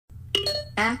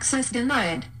Access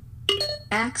denied.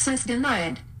 Access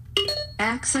denied.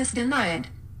 Access denied.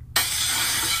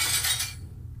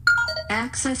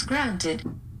 Access granted.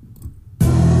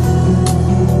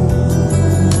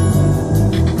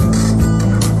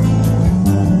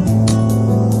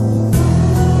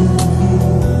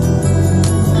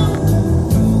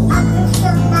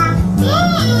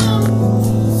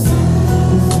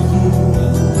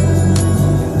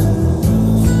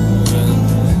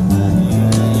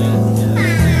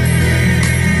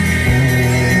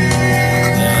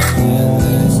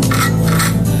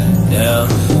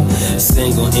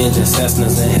 Engine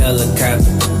Cessnas and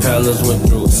helicopter propellers went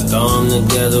through a storm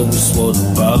together. We swore the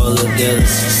ball together.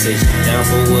 She said she down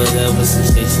for whatever. She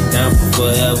said she down for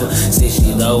forever. Said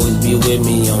she'd always be with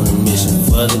me on a mission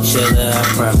for the cheddar. I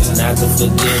promise not to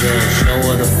forget her and show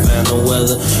her the final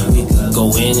weather. We could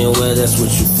go anywhere, that's what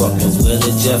you fucking with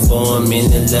it, Jeff. On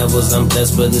many levels, I'm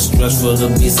blessed, but it's stressful to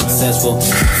be successful.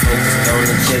 Focused on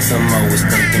the checks, I'm always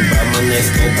thinking about my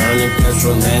next go. Burning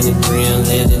petrol, 93 and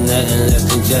lead and nothing less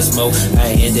than just smoke.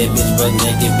 I hit that bitch but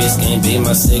naked, bitch can't be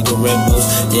my cigarette boast.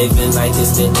 Living like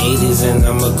it's the 80s and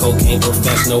I'm a cocaine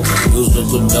professional.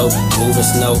 Musical dope, moving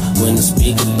snow when the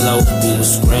speakers blow. We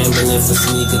was scrambling for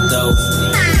sneaker dough.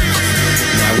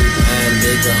 Now we buying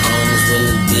bigger homes when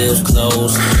the deals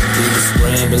close. We was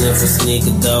scrambling for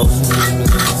sneaker dough.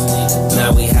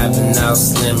 Now we hopping out,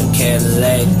 slamming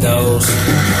Cadillac doors.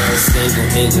 Single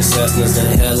engine Cessnas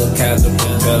and helicopter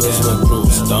propellers went through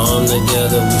a storm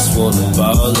together. We swore the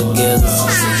ball together. She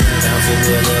said she down for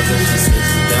whatever. She said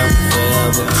she down for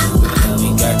forever. We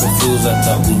got confused, I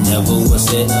thought we never was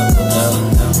it.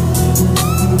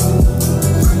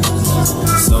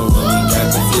 So when we got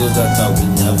confused, I thought we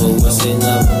never was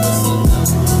enough.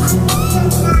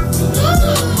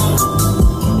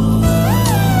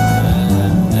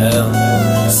 Yeah.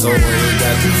 So when we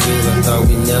got confused, I thought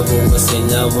we never would say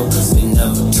never. We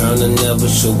never turn to never.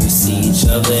 Should we see each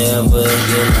other ever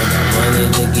again? I got money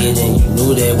to get in. You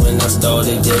knew that when I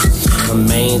started this. My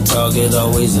main target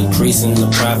always increasing the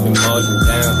profit margin.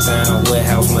 Downtown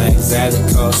warehouse, my exotic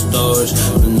car storage.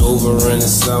 Maneuvering in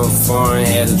something foreign.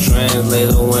 Had a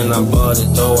translator when I bought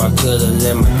it, though I could've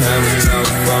let my diamonds talk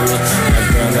for me. My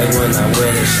girl like when I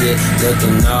wear that shit,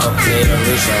 looking all clear. I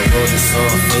wish I wrote this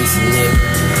song facing it.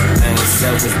 I ain't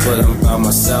selfish, but I'm by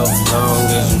myself. Long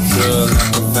as you drill, I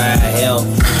provide help.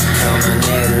 Count on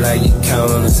that like you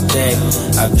count on a stack.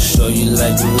 I can show you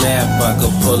like a map. I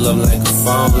could pull up like a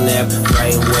phone app.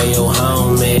 Right where your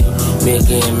home at.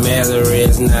 Making Mallory,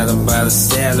 it's not about a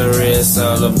salary. It's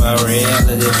all about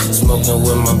reality. Smoking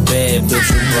with my bad bitch,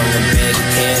 who brought a bag of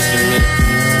cash to me.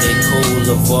 Stay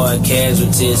cool, avoid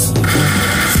casualties.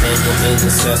 Single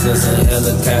engine Cessnas and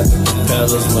helicopter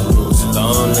propellers went through a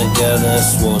storm together and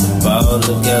swore the ball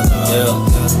together, yeah.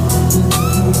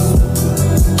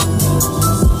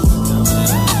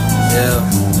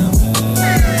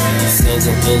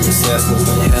 Single engine Cessnas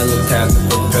and helicopter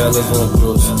propellers went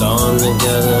through a storm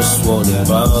together and swore the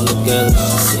ball together.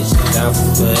 She said she down for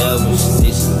forever, she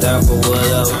said she down for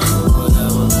whatever,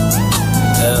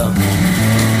 yeah.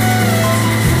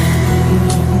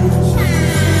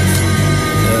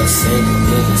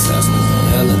 Single engine Cessnas and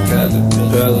helicopter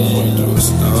propellers went through a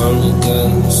storm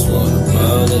together, swore the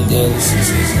ball together. She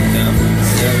said she down for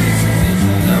forever,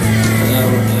 down for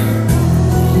forever.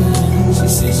 She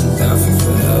said she down for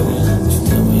forever. She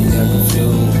never got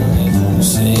confused. You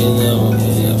say you never,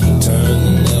 you turn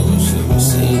and never. Should we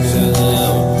see each other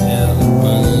ever? Yeah, I'm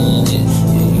running in it.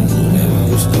 Yeah, you knew that when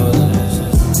we started.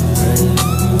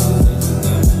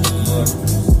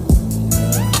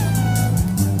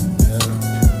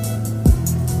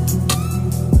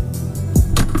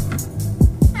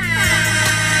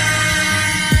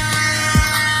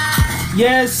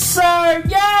 Yes, sir.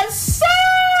 Yes,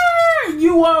 sir.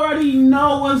 You already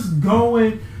know what's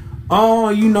going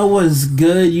on. You know what's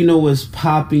good. You know what's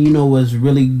popping. You know what's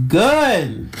really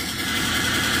good.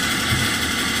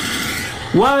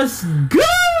 What's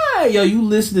good? Yo, you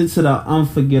listening to the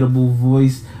unforgettable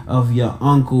voice of your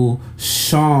Uncle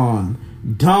Sean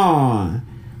Don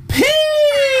P.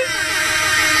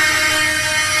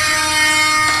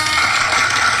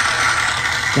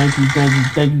 Thank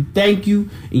you.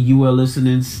 And you are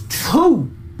listening to.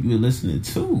 You're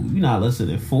not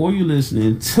listening for. You're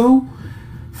listening to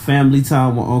Family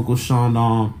Time with Uncle Sean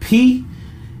Don P.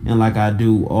 And like I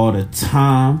do all the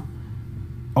time,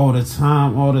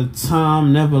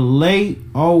 never late,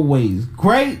 always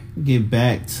great. Get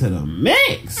back to the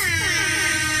mix.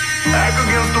 Back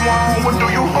against the wall, what do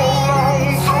you hold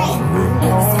on to?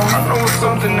 I know it's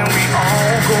something that we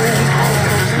all go through.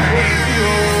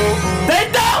 They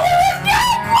thought we was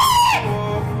getting quick!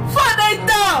 What they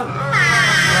thought?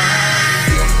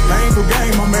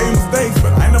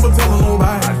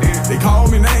 They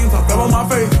called me names, I fell on my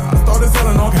face. I started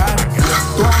selling narcotics.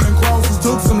 Throwing in crosses,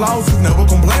 took some losses. Never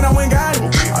complained, I went got it.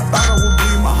 I thought I would be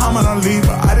Muhammad Ali,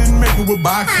 but I didn't make it with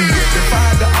boxing.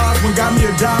 Defied the odds when got me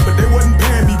a job, but they wasn't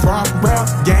paying me proper. Rap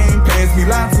game passed me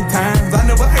lots of times. I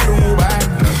never hate on nobody.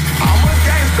 I'm a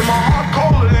gangster, my heart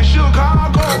colder than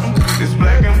Chicago. It's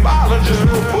black and violent, just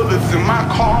put bullets in my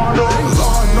car. Lord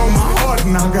know my heart,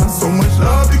 and I got so much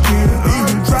love to give.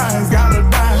 Even tries gotta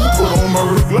die. Put on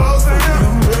murder gloves for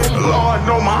him. Lord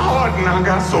know my heart, and I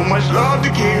got so much love to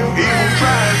give. Even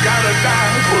tries gotta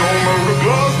die. Put on murder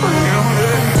gloves for him.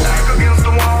 Back against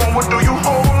the wall, what do you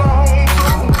hold on to?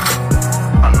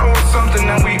 I know it's something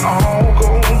that we all go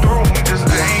through. We just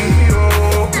ain't here.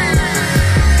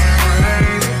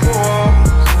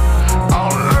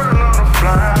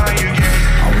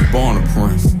 I was born a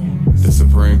prince. The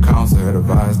Supreme Council had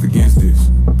advised against this,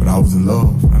 but I was in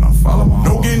love and I followed my heart.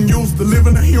 No getting used to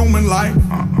living a human life.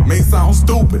 May sound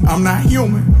stupid, I'm not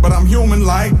human, but I'm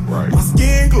human-like. My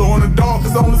skin glow in the dark,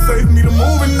 it's only safe for me to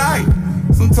move at night.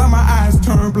 Sometimes my eyes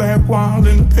turn black while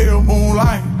in the pale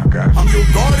moonlight. I'm your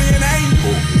guardian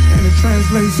angel, and the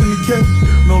translation to kept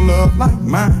no love like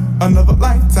mine. Another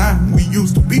lifetime, we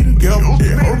used to be together.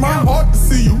 It hurt my heart to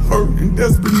see you hurt in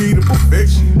desperate need of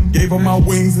perfection. Gave her my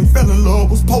wings and fell in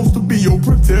love, was supposed to be your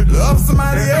protector. Love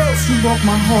somebody else, you broke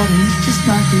my heart and it's just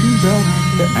not getting better.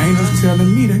 The angels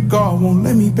telling me that God won't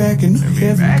let me back in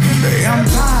heaven. I'm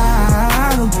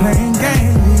tired of playing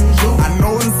games. I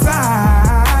know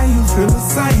inside you feel the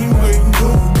same way.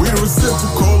 We the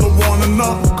reciprocal of one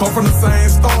another, come from the same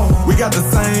star. We got the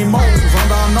same moles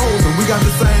under our nose and we got the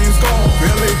same scars.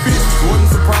 LA bitch, wasn't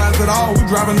surprised at all. We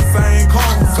driving the same car,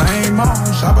 same mall,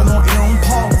 shopping on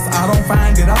impulse. I don't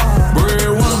find it all.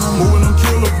 Breadwinner, moving them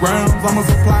kilograms. I'ma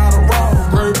supply the raw,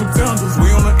 great pretenders. We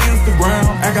on the Instagram,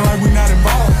 acting like we not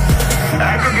involved.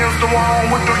 Back against the wall,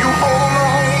 what do you hold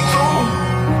on to?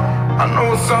 I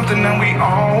know it's something that we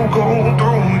all go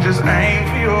through. We just ain't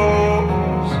for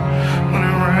yours. When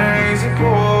it rains, it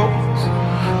pours.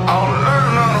 I'll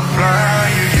learn how to fly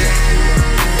again.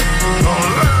 I'll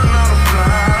learn how to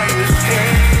fly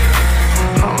again.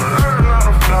 I'll learn how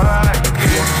to fly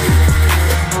again.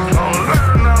 I'll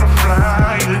learn how to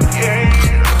fly again.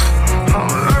 I'll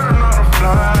learn how to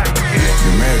fly again.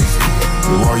 Your Majesty,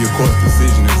 the royal court's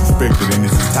decision is respected in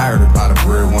its entirety by the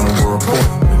breadwinner world court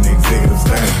and the executive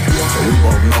stand. So we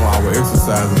both know our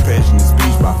exercise of passionate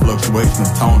speech by fluctuation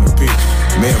of tone and pitch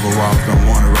may have aroused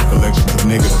unwanted recollections of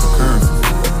negative occurrences.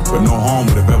 But no harm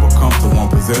would have ever come to one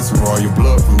possessing royal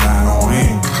blood from thine own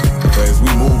hand. For as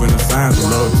we move in the signs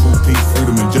of love, truth, peace,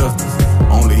 freedom, and justice,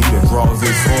 only he that draws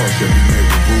his sword shall be made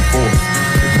with brute force.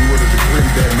 If we would have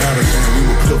decreed that matter saying we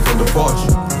were clear for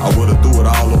departure, I would have threw it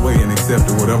all away and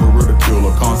accepted whatever ridicule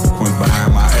or consequence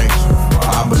behind my action.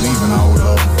 I believe in our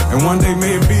love, and one day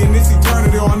may it be in this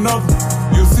eternity or another,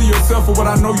 you'll see yourself for what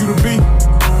I know you to be,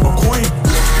 a queen.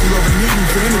 You ever need me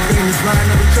for anything, this line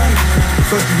never changes.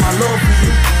 Such is my love for you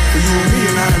and me,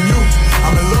 and I am you.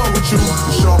 I'm in love with you.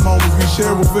 The short moments we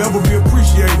share will forever be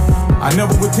appreciated. I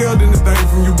never withheld anything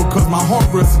from you because my heart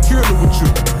rests securely with you.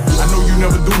 I know you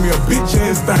never do me a bitch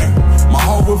ass thing. My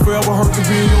heart will forever hurt to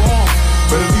be in your arms,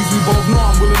 but at least we both know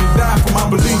I'm willing to die for my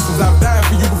beliefs, as I've died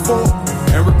for you before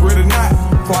and regret it not.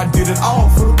 For I did it all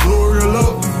for the glory of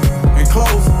love. In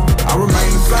closing, I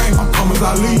remain the same. I come as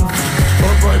I leave,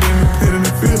 upright, independent,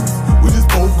 and fearless. We just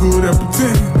both good at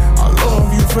pretending. I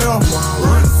love you forever.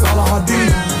 Run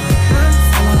Salahadin. Run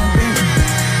Salahadin.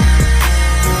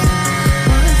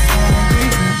 Run Salahadin.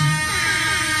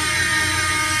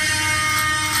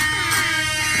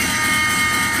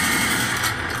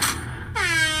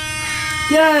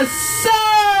 Yes,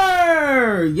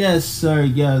 sir. Yes, sir.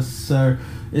 Yes, sir.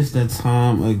 It's that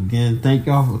time again. Thank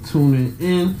y'all for tuning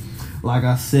in. Like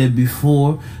I said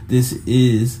before, this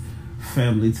is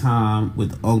Family Time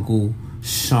with Uncle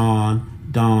Sean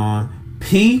Don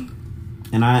P.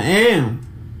 And I am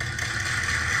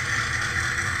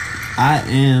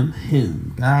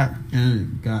him. God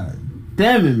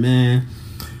damn it, man.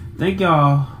 Thank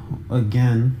y'all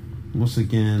once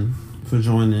again, for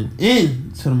joining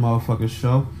in to the motherfucking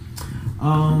show.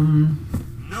 I'm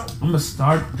gonna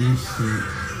start this shit.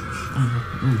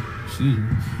 Excuse me.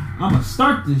 I'm gonna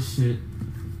start this shit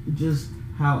just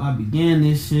how I began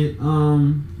this shit.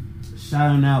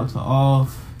 Shouting out to all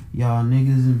y'all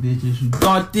niggas and bitches who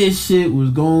thought this shit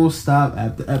was gonna stop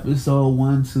after episode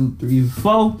 1, 2, 3,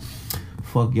 4.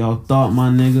 Fuck y'all thought, my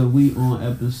nigga. We on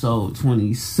episode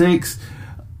 26.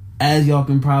 As y'all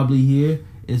can probably hear,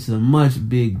 it's a much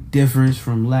big difference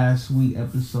from last week,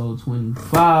 episode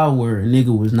 25, where a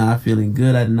nigga was not feeling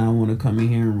good. I did not want to come in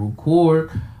here and record,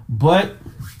 but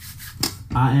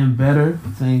I am better.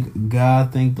 Thank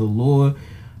God. Thank the Lord.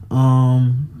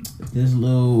 This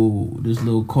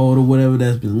little cold or whatever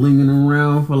that's been lingering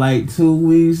around for like 2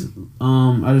 weeks.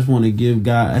 I just want to give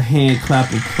God a hand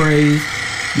clap of praise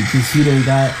because he done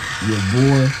got your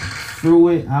boy through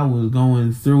it. I was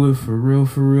going through it for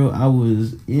real. I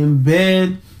was in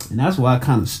bed, and that's why I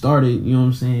kind of started, you know what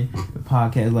I'm saying, the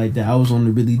podcast like that. I was on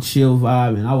the really chill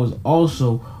vibe, and I was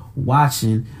also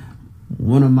watching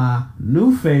one of my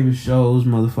new favorite shows,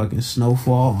 motherfucking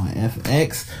Snowfall on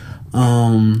FX.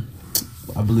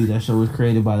 I believe that show was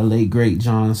created by the late great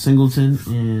John Singleton,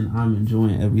 and I'm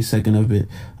enjoying every second of it.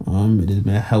 It has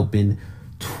been helping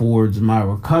towards my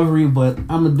recovery, but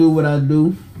I'm gonna do what I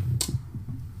do.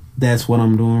 That's what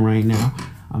I'm doing right now.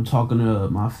 I'm talking to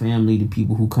my family, the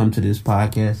people who come to this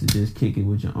podcast to just kick it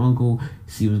with your uncle,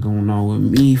 see what's going on with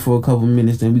me for a couple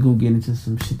minutes. Then we gonna get into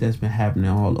some shit that's been happening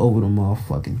all over the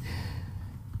motherfucking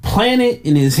planet,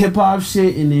 and this hip hop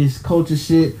shit and this culture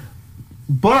shit.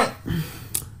 But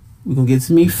we're gonna get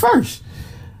to me first.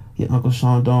 Yeah, Uncle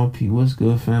Sean Don P. What's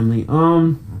good, family?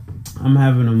 I'm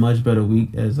having a much better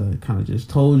week, as I kind of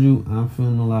just told you. I'm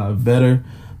feeling a lot better.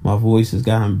 My voice has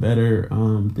gotten better.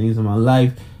 Things in my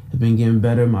life have been getting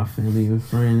better. My family and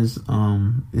friends.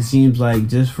 It seems like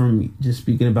just from just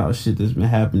speaking about shit that's been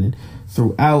happening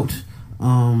throughout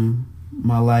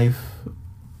my life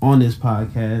on this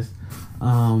podcast,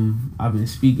 I've been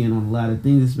speaking on a lot of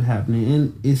things that's been happening,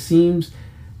 and it seems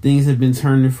things have been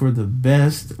turning for the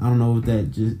best. I don't know if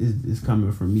that just is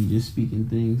coming from me just speaking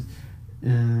things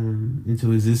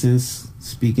into existence,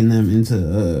 speaking them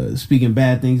into speaking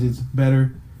bad things into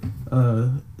better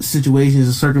situations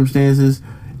and circumstances,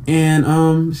 and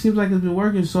it seems like it's been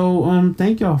working. So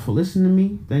thank y'all for listening to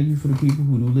me. Thank you for the people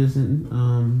who do listen,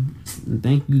 and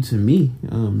thank you to me.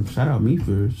 Shout out me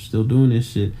for still doing this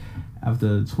shit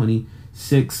after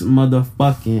 26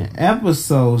 motherfucking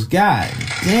episodes. God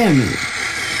damn it.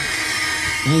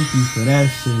 Thank you for that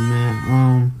shit,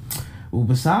 man. Well,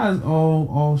 besides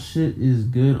all shit is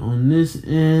good on this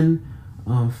end.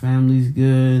 Family's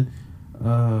good.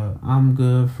 I'm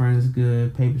good. Friends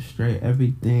good. Paper straight.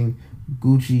 Everything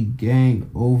Gucci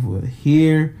gang over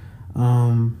here.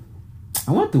 I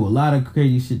went through a lot of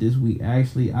crazy shit this week.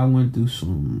 Actually, I went through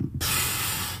some.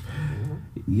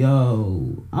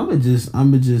 Yo, I'ma just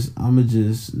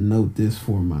note this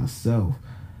for myself.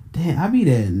 Damn, I be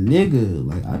that nigga.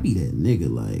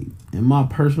 Like, in my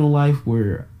personal life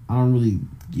where I don't really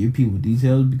give people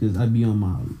details because I be on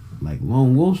my, like,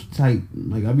 lone wolf type.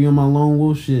 Like, I be on my lone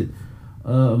wolf shit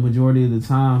a majority of the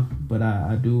time. But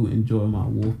I do enjoy my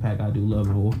wolf pack. I do love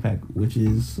my wolf pack, which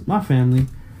is my family.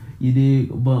 You dig?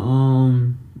 But,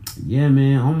 yeah,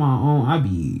 man, on my own, I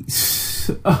be...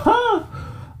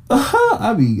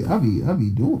 I be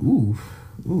doing...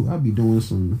 I be doing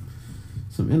some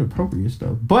inappropriate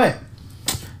stuff, but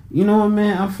you know what,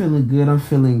 man, I'm feeling good. I'm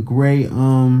feeling great.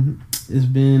 It's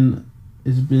been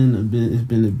a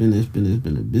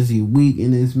busy week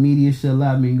in this media shit. A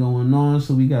lot been going on,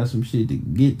 so we got some shit to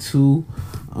get to.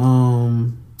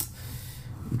 I'm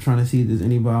trying to see if there's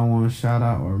anybody I want to shout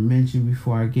out or mention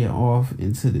before I get off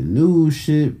into the news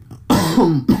shit.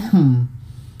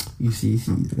 You see,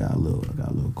 I got a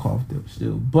little cough there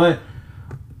still, but.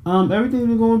 Everything's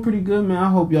been going pretty good, man. I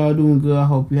hope y'all doing good. I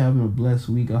hope you're having a blessed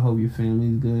week. I hope your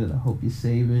family's good. I hope you're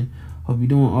saving. Hope you're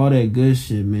doing all that good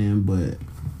shit, man. But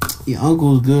your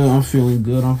uncle's good. I'm feeling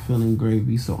good. I'm feeling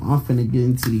gravy. So I'm finna get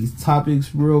into these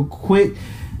topics real quick.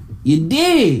 You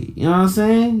did. You know what I'm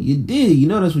saying? You did. You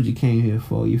know that's what you came here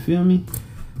for. You feel me?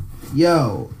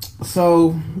 Yo.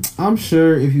 So I'm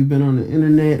sure if you've been on the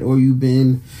internet or you've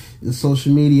been in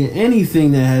social media,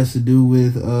 anything that has to do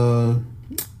with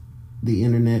the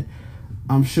internet,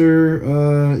 I'm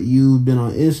sure you've been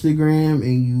on Instagram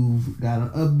and you've got an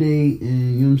update,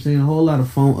 and you know what I'm saying, a whole lot of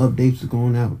phone updates are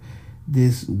going out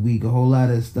this week. A whole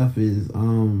lot of stuff is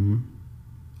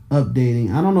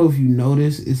updating. I don't know if you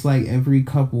notice, it's like every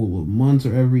couple of months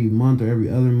or every month or every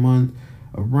other month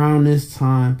around this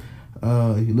time,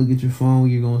 if you look at your phone,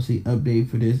 you're gonna see update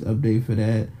for this, update for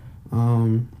that.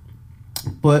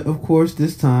 But of course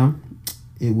this time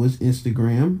it was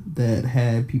Instagram that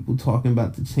had people talking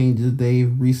about the changes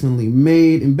they've recently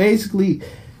made. And basically,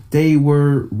 they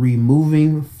were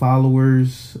removing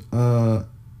followers'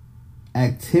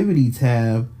 activity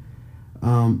tab.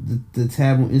 The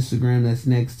tab on Instagram that's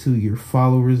next to your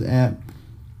followers app.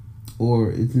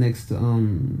 Or it's next to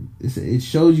it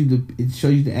shows you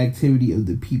the activity of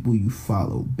the people you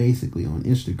follow, basically, on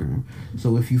Instagram.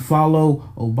 So if you follow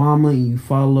Obama and you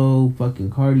follow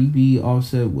fucking Cardi B,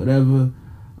 Offset, whatever,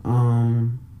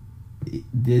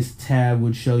 this tab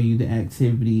would show you the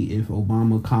activity if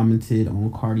Obama commented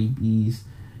on Cardi B's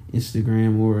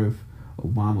Instagram, or if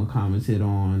Obama commented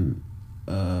on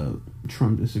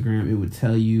Trump's Instagram. It would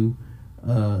tell you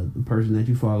the person that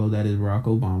you follow, that is Barack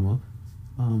Obama,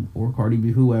 or Cardi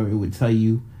B, whoever. It would tell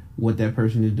you what that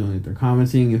person is doing, if they're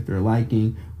commenting, if they're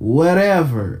liking,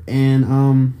 whatever.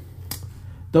 And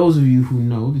those of you who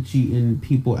know the cheating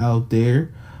people out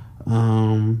there,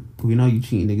 we know you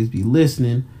cheating niggas be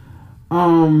listening.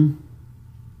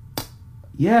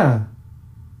 Yeah,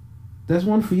 that's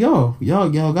one for y'all. Y'all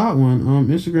got one.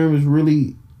 Instagram is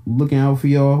really looking out for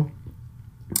y'all.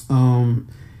 I'm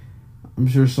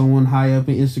sure someone high up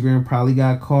in Instagram probably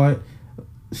got caught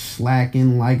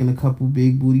slacking, liking a couple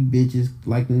big booty bitches,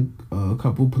 liking a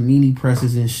couple panini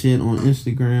presses and shit on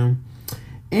Instagram.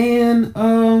 And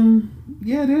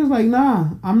yeah, they was like,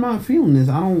 nah, I'm not feeling this.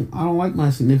 I don't like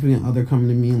my significant other coming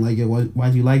to me and like, yo,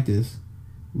 why'd you like this?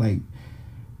 Like,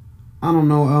 I don't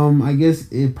know. I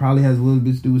guess it probably has a little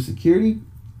bit to do with security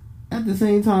at the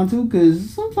same time too, because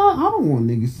sometimes I don't want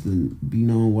niggas to be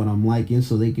knowing what I'm liking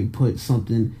so they can put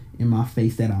something in my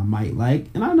face that I might like.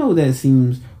 And I know that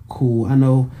seems cool. I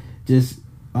know just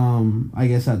I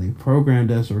guess how they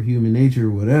programmed us, or human nature,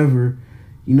 or whatever.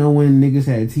 You know, when niggas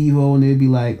had TiVo and they'd be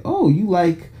like, oh, you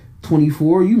like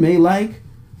 24, you may like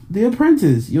The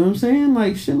Apprentice. You know what I'm saying?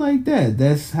 Like shit like that.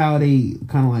 That's how they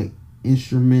kind of like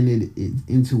instrumented it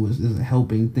into us as a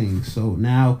helping thing. So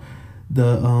now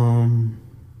the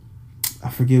I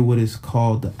forget what it's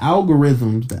called, the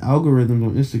algorithms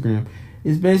on Instagram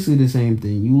is basically the same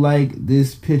thing. You like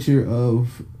this picture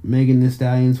of Megan Thee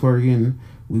Stallion twerking,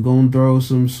 we're gonna throw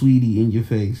some Sweetie in your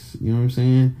face. You know what I'm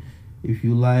saying? If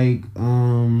you like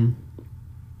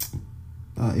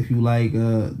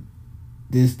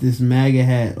this MAGA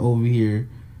hat over here,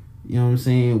 you know what I'm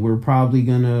saying, we're probably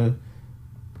gonna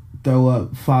throw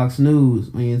up Fox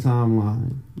News on your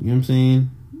timeline. You know what I'm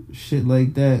saying? Shit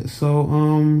like that.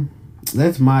 So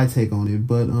that's my take on it.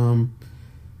 But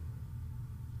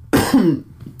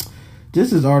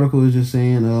just this article is just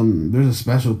saying there's a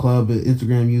special club of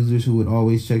Instagram users who would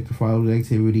always check the followers'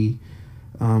 activity.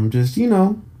 Just, you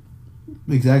know,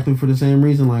 exactly for the same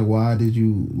reason. Like, why did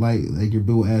you like your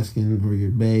boo asking, or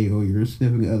your bae, or your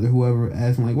significant other, whoever,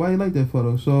 asking like, why you like that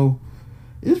photo? So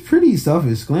it's pretty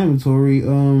self-explanatory.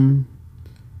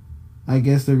 I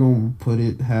guess they're gonna put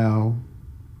it how,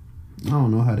 I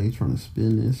don't know how they trying to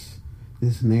spin this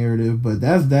narrative, but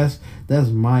that's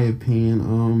my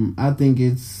opinion. I think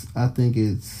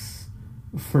it's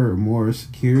for more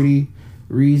security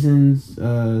reasons.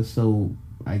 So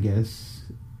I guess,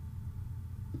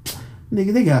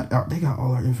 nigga, they got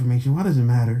all our information. Why does it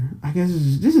matter? I guess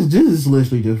this is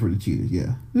literally just for the cheaters.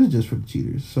 Yeah, this is just for the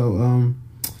cheaters. So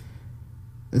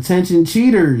attention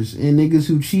cheaters and niggas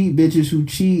who cheat, bitches who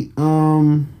cheat.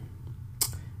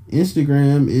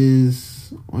 Instagram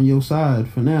is on your side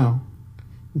for now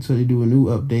until they do a new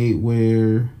update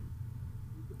where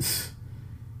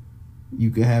you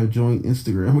can have joint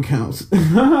Instagram accounts.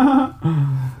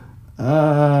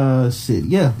 Shit,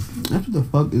 yeah. That's what the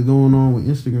fuck is going on with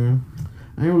Instagram.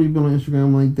 I ain't really been on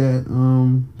Instagram like that,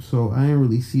 so I ain't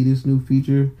really see this new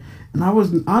feature. And I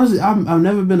was honestly, I've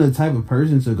never been a type of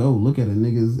person to go look at a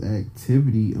nigga's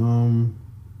activity.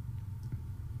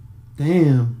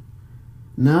 Damn.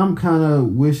 Now I'm kind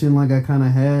of wishing like I kind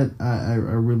of had. I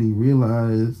really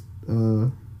realized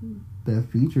that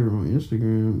feature on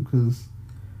Instagram, because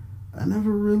I never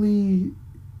really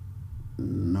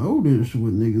noticed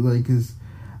with niggas, like, cause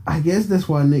I guess that's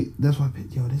why yo,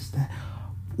 this that.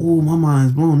 Oh, my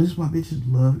mind's blown. This is why bitches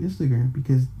love Instagram,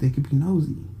 because they can be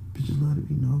nosy. Bitches love to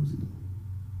be nosy.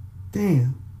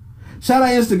 Damn. Shout out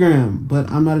Instagram, but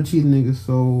I'm not a cheating nigga,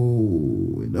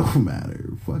 so it don't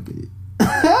matter. Fuck it.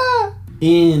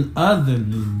 In other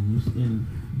news, in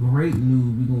great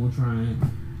news, we're gonna try and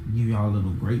give y'all a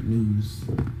little great news.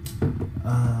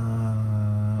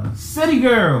 City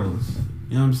Girls,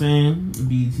 you know what I'm saying?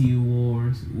 BET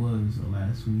Awards was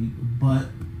last week, but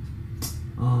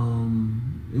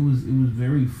it was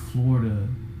very Florida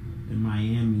and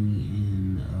Miami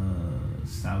and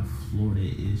South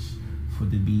Florida-ish for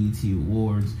the BET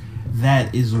Awards.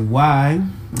 That is why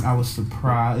I was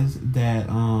surprised that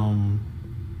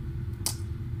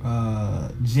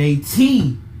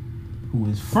JT, who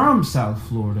is from South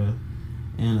Florida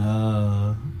and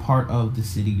part of the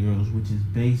City Girls, which is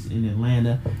based in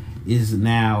Atlanta, is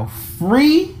now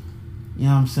free. You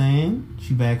know what I'm saying?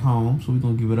 She back home, so we're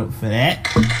gonna give it up for that.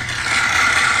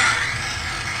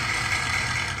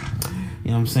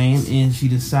 You know what I'm saying? And she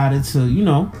decided to, you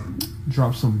know,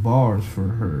 drop some bars for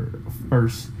her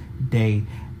first day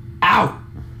out.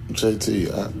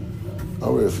 JT,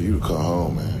 I'm ready for you to come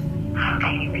home, man.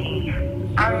 Okay, peace.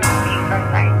 I remember you first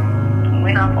like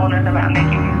went off on us about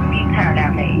making me tired.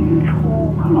 I made 2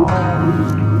 whole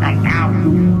like hours.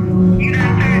 You know what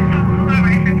I'm saying? We're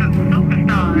racing to the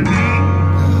superstars, man.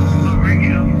 For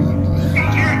real.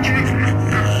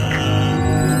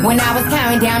 When I was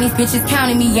counting down, these bitches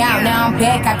counting me out. Now I'm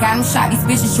back, I got them shot, these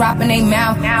bitches dropping they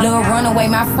mouth. Little runaway,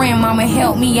 my friend, mama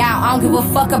help me out. I don't give a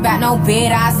fuck about no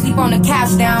bed, I sleep on the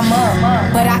couch, now I'm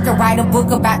up. But I could write a book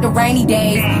about the rainy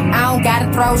days. I don't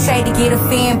gotta throw shade to get a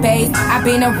fan base. I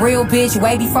been a real bitch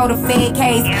way before the Fed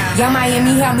case. Young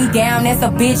Miami held me down, that's a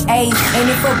bitch ace. And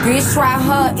if a bitch try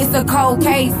her, it's a cold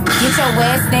case. Get your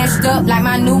ass snatched up like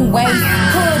my new way.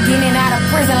 Hood getting out of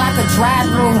prison like a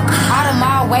drive-through. All them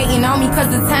all waiting on me cause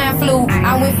the time flew.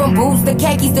 I went from boots to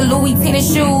khakis to Louis tennis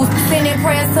shoes. Sending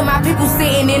prayers to my people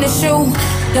sitting in the shoe.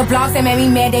 The blogs that made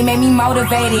me mad, they made me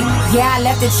motivated. Yeah, I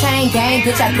left the chain gang,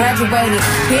 bitch, I graduated.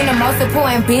 Been the most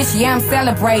important bitch, yeah, I'm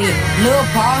celebrated. Little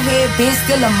bald head bitch,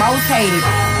 still the most hated.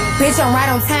 Bitch, I'm right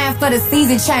on time for the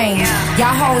season change.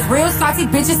 Y'all hoes real salty,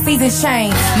 bitches season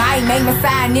change. Might make my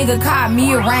side nigga call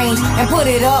me arrange and put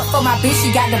it up for my bitch,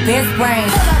 she got the best brain.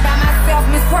 Pull up by myself,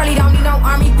 Miss Curly, don't need no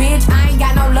army, bitch. I ain't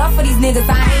got no love for these niggas,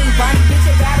 I ain't Barney, bitch.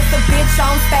 Embarrassed a bitch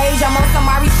on stage, I'm on some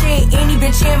Mari shit. Any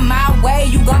bitch in my way,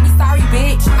 you gon' be sorry,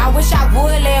 bitch. I wish I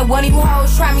would let one of you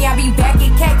hoes try me. I be back in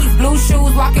khakis, blue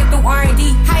shoes, walking through R&D.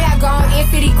 How y'all gon' in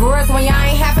city girls when y'all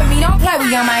ain't half of me? Don't play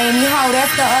with Young Miami hoe, that's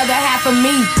the other half of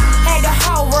me. Had the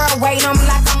whole world waiting on me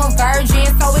like I'm a virgin,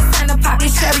 so it's time to pop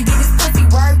this cherry, get this pussy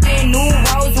working. New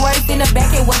Rolls Royce in the back,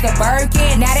 it was a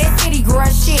Birkin. Now that city girl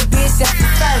shit, bitch, that's the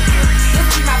circus. This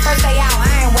be my first day out,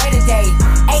 I ain't wait a day.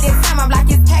 Hey, this time I'm like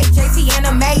it's cake, JT and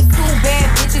a maid. 2 bad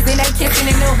bitches and they kissing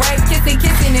in the rape, kissing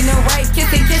in the rape,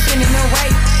 kissing in the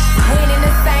rape. Winning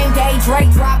the same day,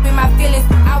 Drake dropping my feelings.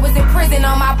 I was in prison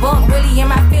on my bunk, really in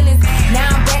my feelings. Now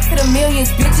I'm back to the millions,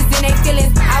 bitches in they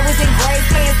feelings. I was in grave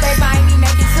playing safe, I ain't be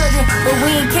making children, but we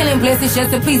ain't killing blessings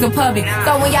just to please the public.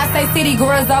 So when y'all say city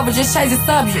girls over, just change the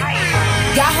subject.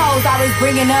 Y'all hoes always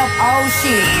bringing up old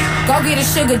shit. Go get a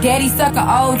sugar daddy, suck a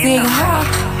old dick, huh?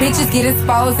 Bitches get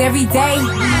exposed every day,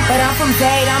 but I'm from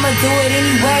Dade, I'ma do it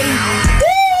anyway.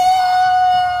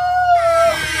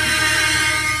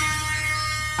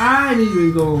 I ain't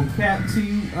even gonna cap to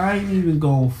you. I ain't even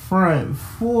gonna front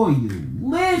for you.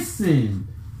 Listen,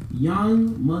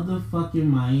 Young motherfucking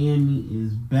Miami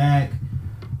is back.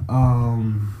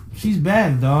 She's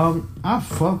back, dog. I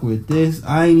fuck with this.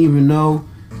 I ain't even know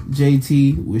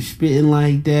JT was spitting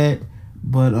like that,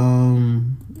 but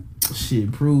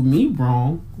shit proved me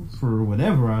wrong for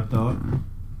whatever I thought.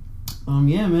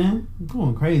 Yeah, man,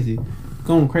 going crazy.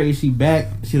 She back.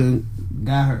 She done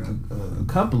got her a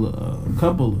couple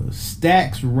of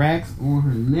stacks, racks on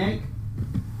her neck.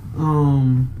 You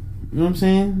know what I'm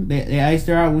saying? They iced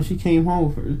her out when she came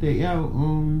home first day out.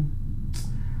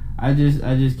 I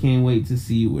just can't wait to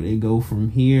see where they go from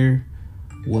here.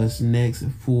 What's next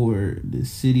for the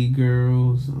City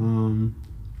Girls? And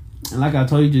like I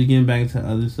told you, just getting back to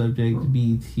other subjects,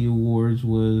 BET Awards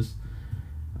was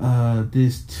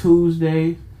this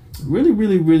Tuesday.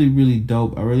 Really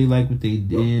dope. I really like what they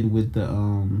did with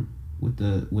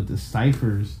the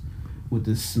ciphers, with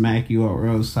the Smack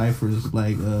URL ciphers,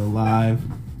 like live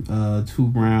 2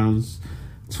 rounds,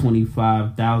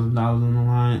 $25,000 on the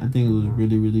line. I think it was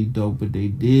really dope what they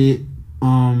did.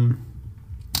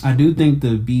 I do think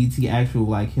the BET actual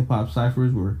like hip hop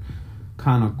ciphers were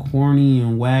kind of corny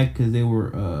and whack because they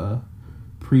were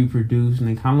pre-produced and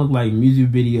they kind of look like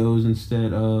music videos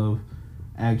instead of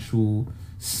actual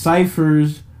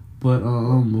ciphers. But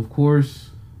of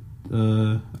course,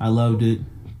 I loved it.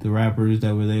 The rappers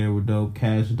that were there were dope.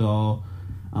 Cash Doll,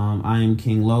 I Am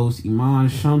King Los, Iman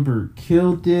Shumpert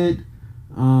killed it.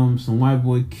 Some white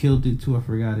boy killed it too. I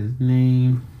forgot his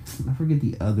name. I forget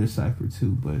the other cipher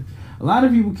too, but a lot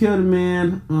of people killed it,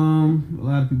 man.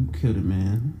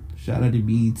 Shout out to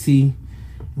BET and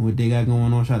what they got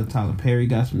going on. Shout out to Tyler Perry,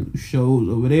 got some new shows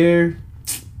over there.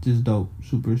 Just dope.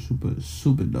 Super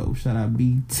dope. Shout out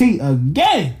BET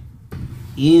again.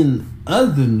 In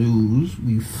other news,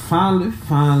 we finally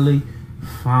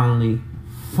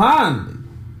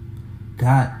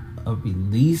got a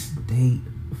release date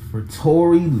for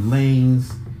Tory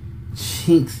Lanez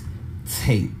Chinx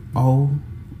tape. Oh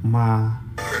my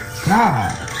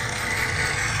God.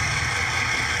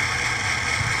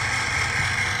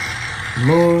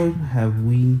 Lord, have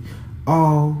we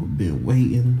all been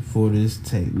waiting for this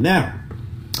tape. Now,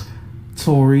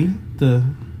 Tory, the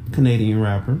Canadian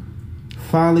rapper,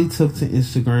 finally took to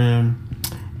Instagram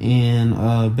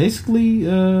and basically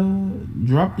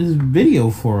dropped this video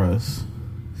for us.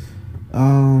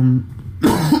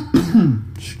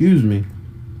 Excuse me.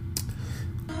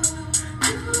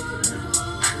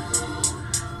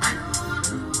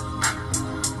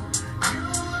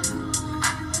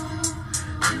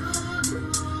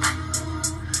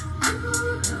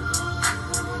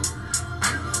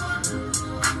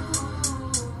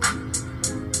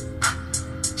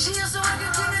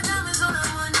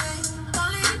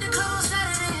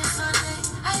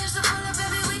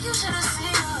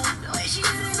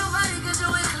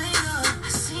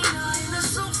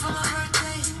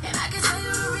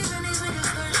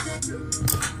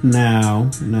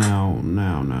 Now.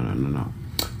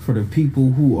 For the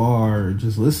people who are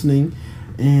just listening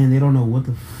and they don't know what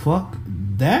the fuck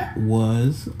that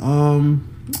was,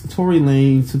 Tory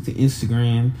Lanez took to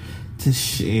Instagram to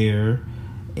share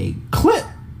a clip,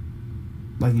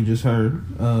 like you just heard,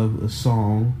 of a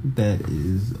song that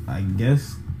is, I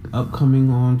guess, upcoming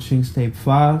on Chinx Tape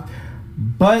 5,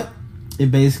 but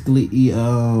it basically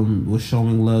was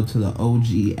showing love to the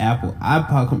OG Apple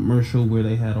iPod commercial where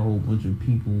they had a whole bunch of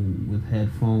people with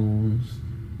headphones,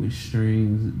 with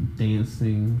strings,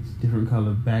 dancing, different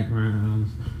colored backgrounds.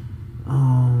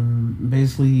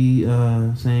 Basically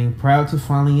saying, proud to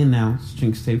finally announce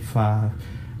Chinx Tape 5,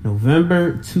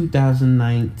 November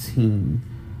 2019.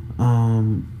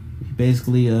 He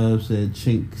basically said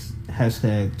Chinx,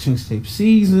 hashtag Chinx Tape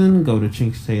season, go to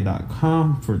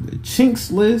chinxtape.com for the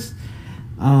Chinx list.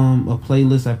 A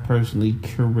playlist I personally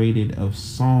curated of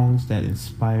songs that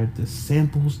inspired the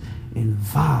samples and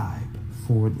vibe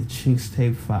for the Chinx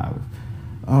Tape 5.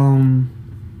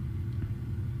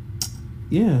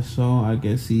 Yeah, so I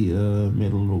guess he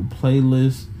made a little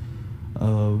playlist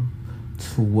to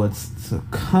what's to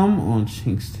come on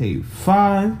Chinx Tape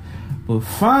 5. But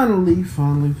finally,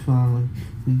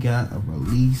 we got a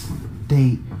release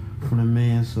date from the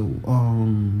man. So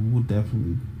we'll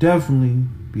definitely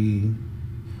be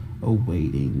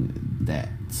awaiting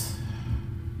that.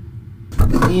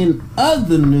 In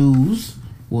other news,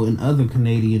 in other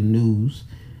Canadian news,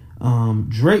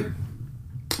 Drake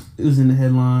is in the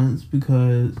headlines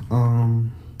because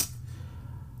around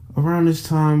this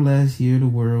time last year, the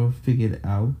world figured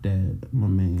out that my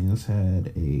man's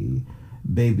had a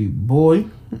baby boy,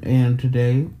 and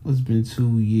today it's been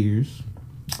 2 years.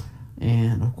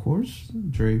 And of course,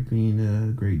 Drake, being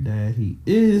a great dad he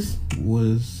is,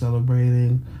 was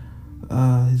celebrating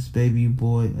his baby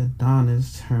boy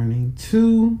Adonis turning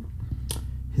 2.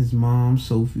 His mom,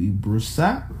 Sophie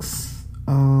Broussac,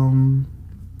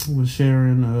 was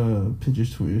sharing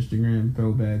pictures to Instagram,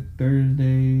 Throwback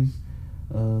Thursdays,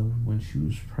 when she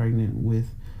was pregnant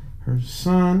with her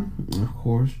son. And of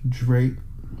course, Drake,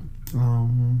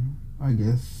 I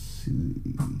guess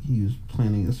he was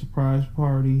planning a surprise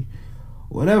party,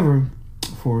 whatever,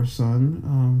 for his son.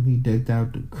 He decked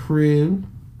out the crib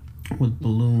with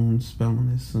balloons spelling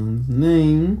his son's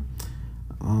name,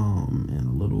 and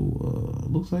a little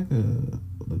looks like a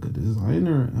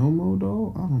designer Elmo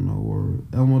doll, I don't know, or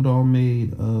Elmo doll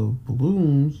made of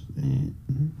balloons, and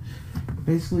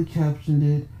basically captioned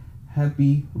it,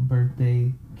 "Happy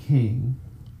Birthday, King."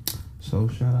 So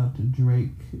shout out to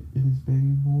Drake and his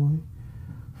baby boy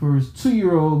for his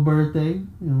 2-year-old birthday. You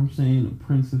know what I'm saying? The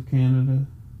Prince of Canada,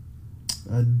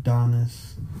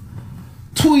 Adonis.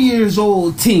 2 years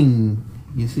old ting.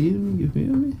 You see me? You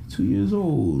feel me? 2 years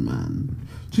old, man.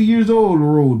 2 years old,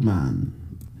 road man.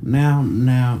 Now,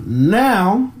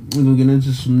 we're gonna get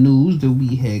into some news that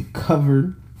we had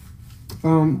covered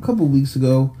a couple weeks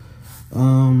ago.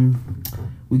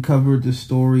 We covered the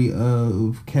story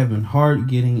of Kevin Hart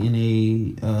getting in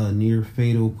a near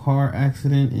fatal car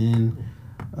accident in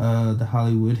the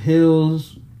Hollywood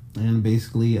Hills, and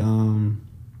basically how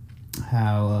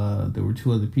there were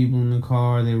 2 other people in the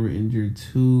car. They were injured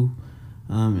too,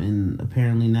 and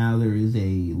apparently now there is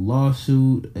a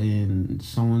lawsuit and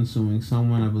someone suing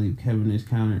someone. I believe Kevin is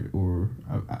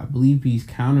I believe he's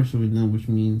countersuing them, which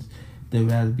means they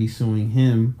would have to be suing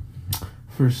him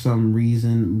for some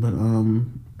reason. But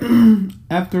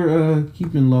after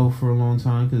keeping low for a long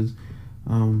time, because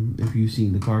if you've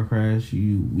seen the car crash,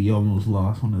 we almost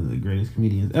lost one of the greatest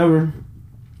comedians ever.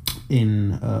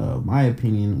 In my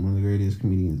opinion, one of the greatest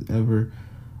comedians ever,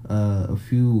 a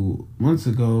few months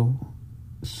ago.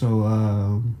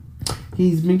 So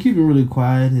he's been keeping really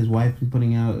quiet. His wife been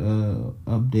putting out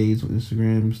updates on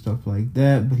Instagram and stuff like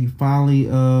that. But he finally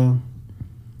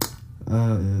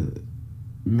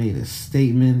made a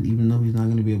statement, even though he's not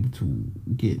going to be able to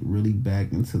get really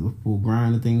back into the full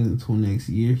grind of things until next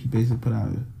year. He basically put out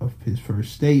his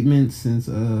first statement since,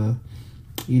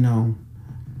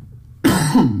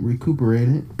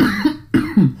 recuperated.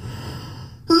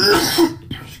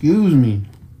 Excuse me.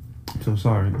 So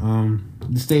sorry.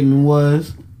 The statement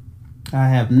was, I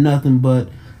have nothing but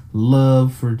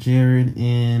love for Jared,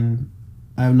 and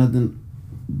I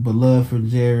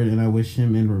wish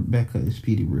him and Rebecca a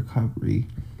speedy recovery.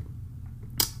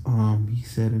 He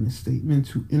said in a statement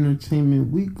to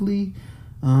Entertainment Weekly,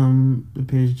 it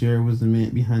appears Jared was the man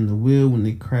behind the wheel when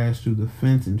they crashed through the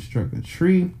fence and struck a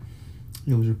tree.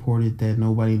 It was reported that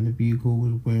nobody in the vehicle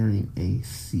was wearing a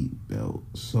seatbelt.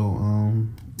 So,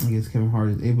 I guess Kevin Hart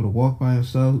is able to walk by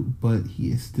himself, but he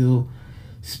is still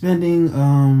spending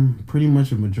pretty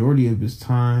much a majority of his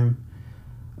time,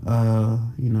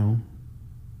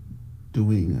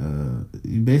 doing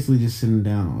basically just sitting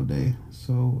down all day.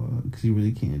 So, because he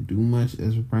really can't do much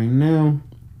as of right now.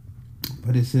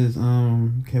 But it says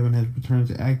Kevin has returned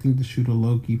to acting to shoot a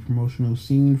low-key promotional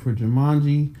scene for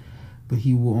Jumanji, but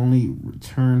he will only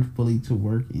return fully to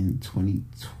work in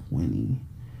 2020.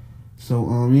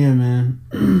 So, yeah, man.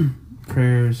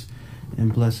 Prayers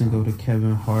and blessing go to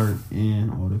Kevin Hart and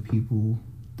all the people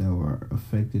that were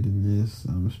affected in this.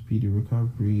 Speedy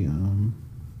recovery.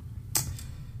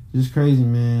 Just crazy,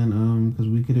 man. Because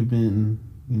we could have been,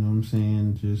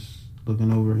 just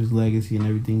looking over his legacy and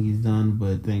everything he's done,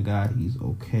 but thank God he's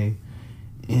okay.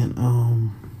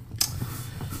 And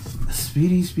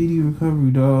speedy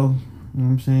recovery, dog. You know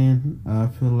what I'm saying? I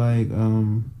feel like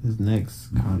his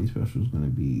next comedy special is going to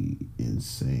be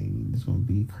insane. It's going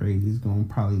to be crazy. It's going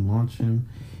to probably launch him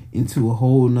into a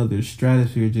whole nother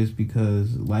stratosphere just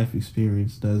because life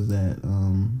experience does that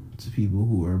to people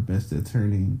who are best at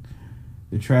turning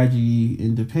the tragedy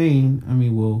into pain.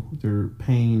 Their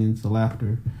pain into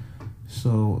laughter.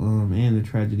 So, and the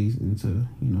tragedies into,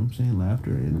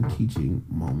 laughter and teaching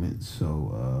moments.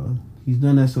 So, he's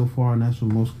done that so far, and that's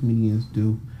what most comedians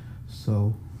do.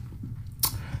 So,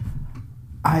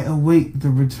 I await the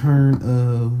return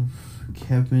of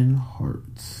Kevin Hart.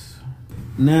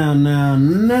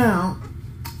 Now,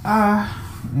 I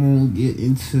won't get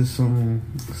into some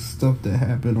stuff that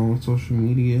happened on social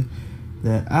media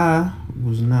that I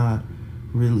was not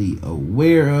really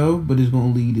aware of, but it's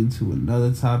going to lead into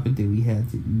another topic that we had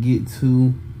to get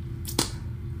to.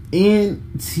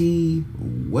 NT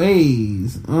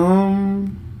Ways.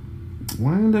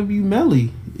 YNW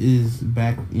Melly is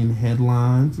back in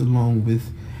headlines along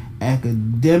with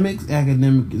Academics.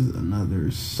 Academic is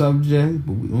another subject,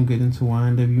 but we won't get into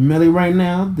YNW Melly right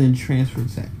now, then transfer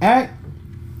to Act.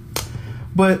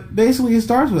 But basically it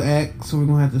starts with Act, so we're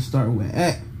going to have to start with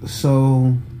Act.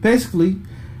 So basically,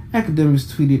 Academics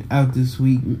tweeted out this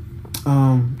week,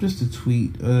 just a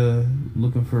tweet,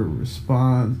 looking for a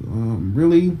response,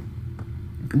 really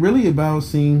about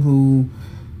seeing who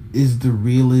is the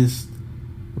realest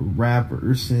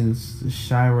rapper since the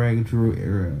Chiraq drill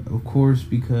era. Of course,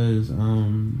 because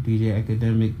DJ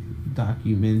Academic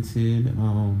documented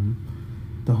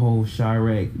the whole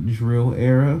Chiraq drill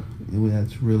era, and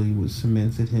that's really what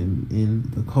cemented him in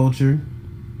the culture.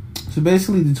 So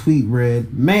basically the tweet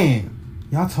read, "Man,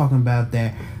 y'all talking about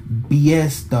that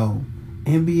BS though.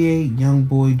 NBA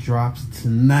Youngboy drops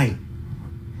tonight.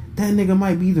 That nigga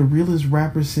might be the realest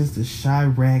rapper since the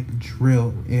Chiraq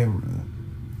drill era.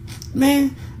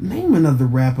 Man, name another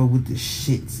rapper with the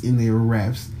shits in their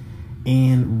raps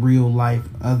and real life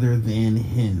other than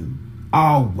him.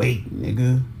 I'll wait,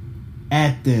 nigga.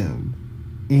 At them."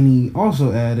 And he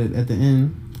also added at the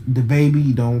end, "The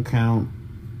baby don't count.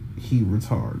 He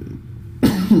retarded."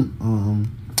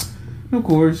 Of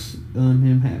course,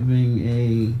 him having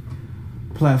a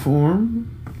platform,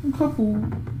 a couple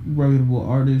reputable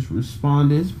artists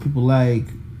responded. People like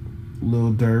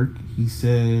Lil Durk, he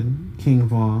said, King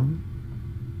Von,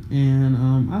 and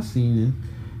I seen it,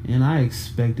 and I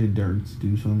expected Durk to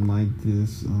do something like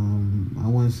this. I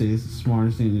wouldn't say it's the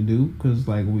smartest thing to do, because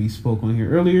like we spoke on here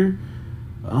earlier,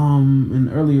 in an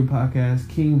earlier podcast,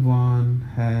 King Von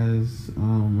has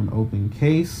an open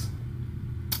case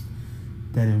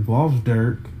that involves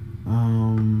Durk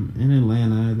in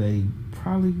Atlanta. They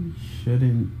probably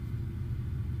shouldn't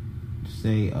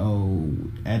say, oh,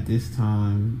 at this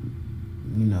time,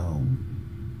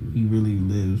 he really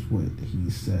lives what he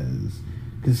says,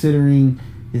 considering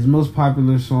his most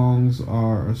popular songs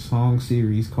are a song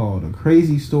series called A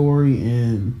Crazy Story,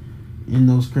 and in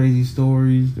those crazy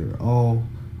stories, they're all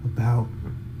about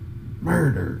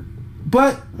murder.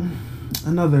 But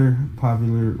another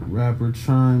popular rapper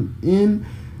chimed in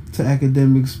to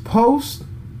Academics' post.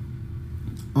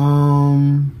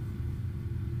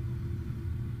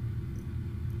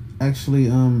 Actually,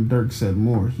 Durk said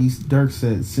more. Durk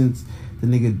said since the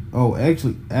nigga... Oh,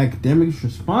 actually, Academics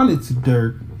responded to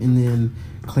Durk and then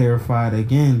clarified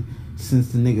again.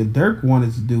 Since the nigga Durk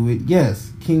wanted to do it,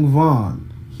 yes, King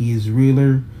Von, he is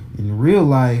realer in real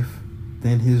life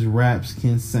than his raps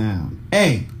can sound.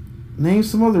 Hey, Name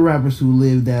some other rappers who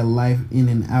live that life in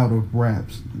and out of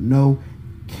raps. No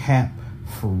cap,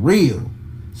 for real.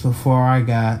 So far, I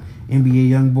got NBA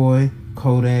Youngboy,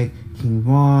 Kodak, King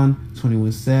Von,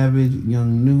 21 Savage,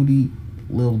 Young Nudie,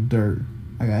 Lil Durk.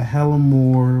 I got hella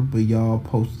more, but y'all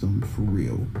post them for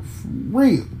real. For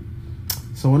real.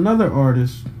 So another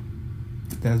artist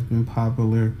that's been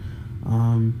popular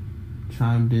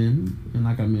chimed in, and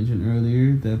like I mentioned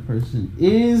earlier, that person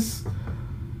is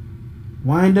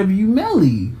YNW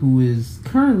Melly, who is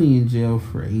currently in jail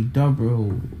for a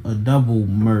double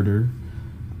murder,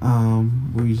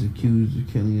 where he's accused of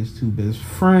killing his two best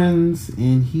friends,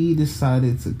 and he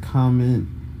decided to comment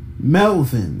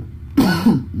Melvin.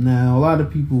 Now, a lot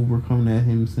of people were coming at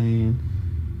him saying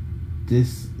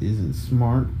this isn't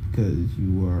smart because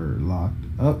you are locked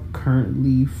up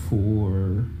currently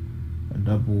for a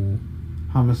double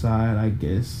homicide, I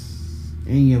guess.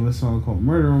 And you have a song called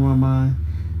Murder on My Mind,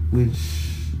 which,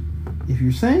 if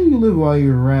you're saying you live all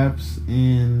your raps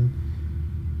and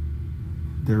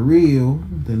they're real,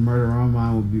 then Murder on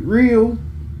My Mind would be real.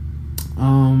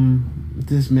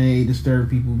 This may disturb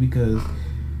people because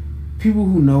people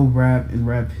who know rap and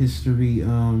rap history,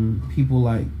 people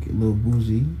like Lil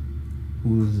Boosie,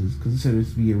 who is considered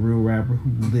to be a real rapper who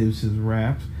lives his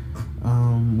raps,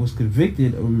 was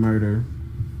convicted of murder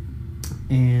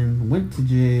and went to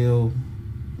jail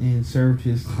and served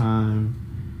his time.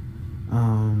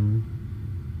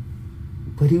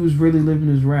 But he was really living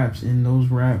his raps, and those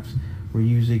raps were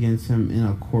used against him in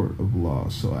a court of law.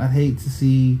 So I'd hate to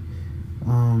see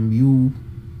you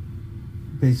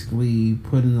basically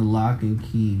put in the lock and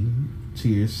key to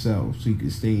yourself so you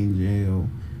can stay in jail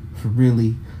for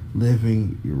really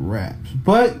living your raps.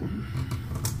 But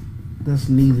that's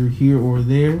neither here or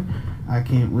there. I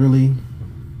can't really,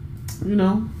 I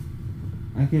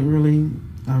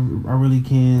really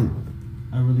can't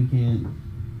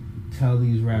tell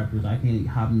these rappers. I can't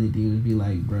hop in the DM and be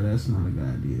like, bro, that's not a good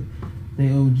idea.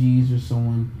 They OGs or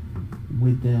someone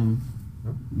with them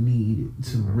need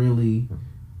to really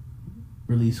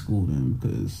school them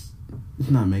because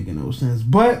it's not making no sense.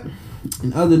 But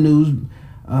in other news,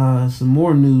 some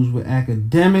more news with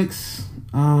academics.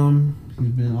 He's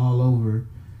been all over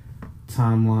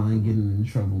timeline getting in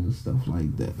trouble and stuff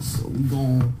like that. So we're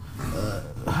gonna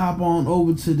hop on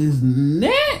over to this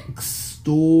next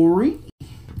story.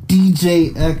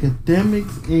 DJ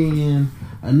Academics and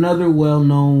another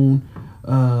well-known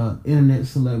internet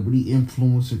celebrity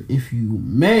influencer, if you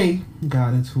may,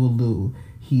 got into a little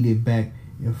heated back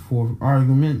and forth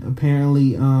argument.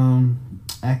 Apparently,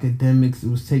 Academics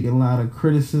was taking a lot of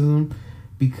criticism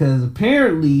because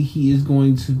apparently he is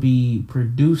going to be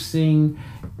producing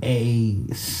a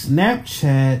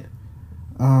Snapchat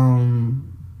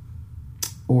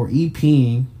or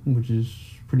EPing, which is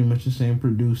pretty much the same,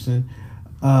 producing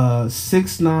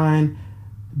 6ix9ine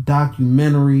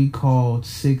documentary called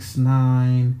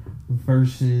 6ix9ine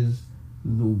versus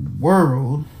the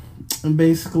World. And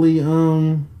basically,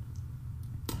 some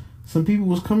people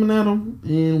was coming at him,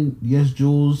 and yes,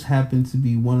 Jules happened to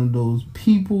be one of those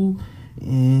people,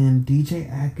 and DJ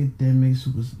Academics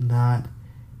was not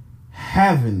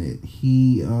having it.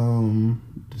 He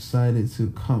decided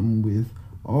to come with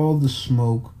all the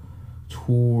smoke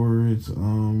towards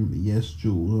yes,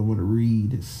 Jules. I want to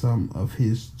read some of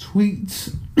his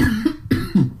tweets.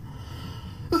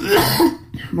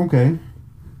 Okay.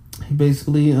 He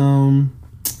basically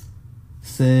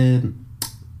said,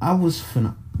 I was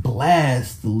finna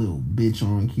blast the little bitch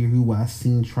on here who I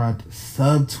seen tried to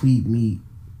subtweet me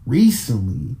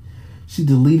recently. She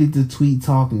deleted the tweet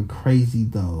talking crazy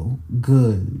though.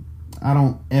 Good. I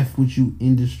don't F with you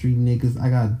industry niggas. I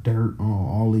got dirt on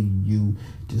all of you.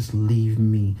 Just leave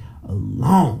me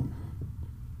alone.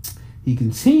 He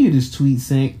continued his tweet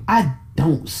saying, I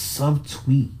don't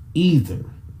subtweet either.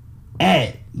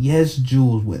 At yes,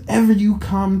 Jules, whatever you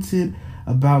commented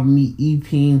about me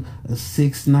EPing a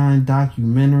 6ix9ine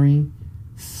documentary,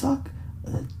 suck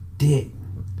a dick.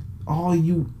 All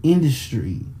you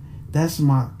industry. That's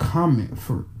my comment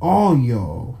for all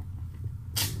y'all.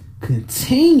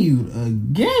 Continued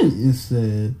again and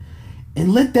said,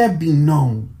 and let that be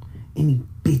known, any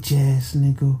bitch ass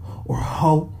nigga or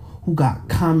hoe who got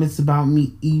comments about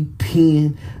me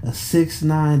EPing a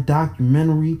 6ix9ine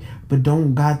documentary but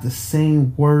don't got the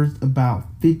same words about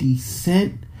 50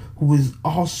 Cent, who is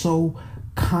also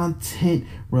content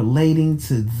relating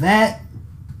to that,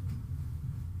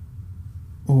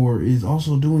 or is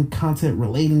also doing content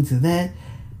relating to that,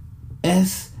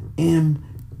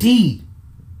 SMD.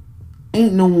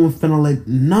 Ain't no one finna let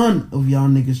none of y'all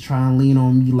niggas try and lean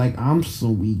on me like I'm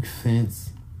some weak fence.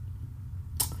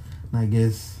 And I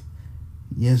guess,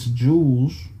 yes,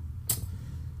 Jules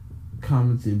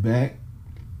commented back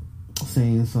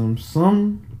saying some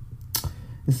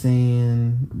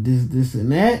saying this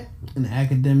and that, and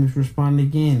Academics responded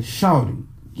again. Shawty,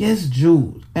 yes,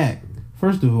 Jules, act.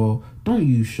 First of all, don't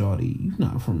use Shawty. You're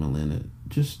not from Atlanta.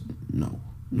 Just no.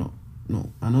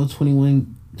 I know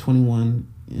 21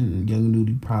 and Young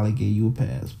Nudy probably gave you a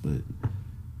pass, but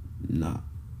nah,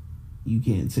 you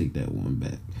can't take that one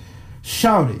back.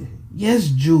 Shouted, yes,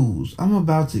 Jules, I'm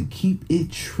about to keep it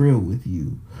trill with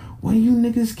you. When you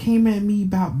niggas came at me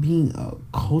about being a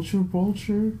culture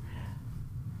vulture,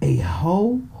 a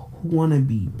hoe who wanna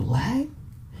be black,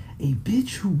 a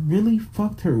bitch who really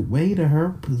fucked her way to her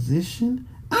position,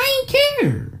 I ain't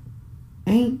care.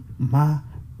 Ain't my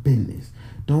business.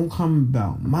 Don't come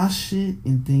about my shit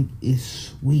and think it's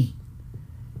sweet.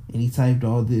 And he typed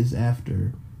all this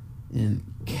after in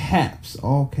caps,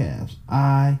 all caps.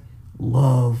 I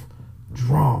love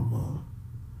drama.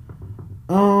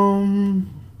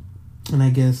 And I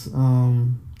guess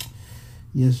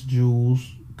yes,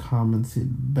 Jules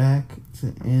commented back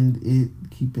to end it,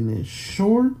 keeping it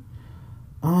short.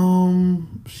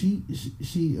 She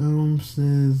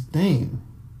says, damn,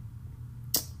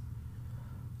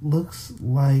 looks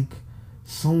like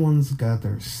someone's got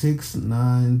their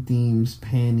 6ix9ine themed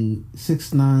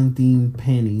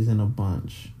panties in a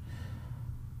bunch.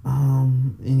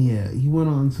 And yeah, he went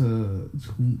on to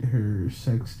tweet her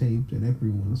sex tape that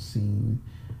everyone's seen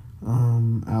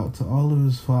out to all of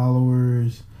his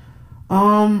followers.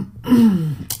 I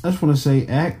just want to say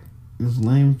Act is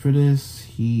lame for this.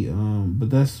 But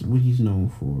that's what he's known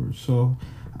for. So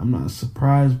I'm not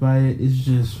surprised by it. It's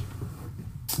just,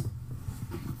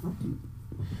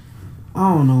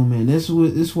 I don't know, man. This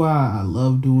is why I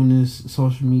love doing this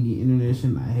social media internet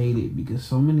shit. I hate it because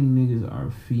so many niggas are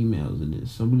females in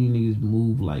this. So many niggas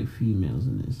move like females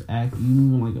in this. Act, you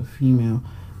move like a female,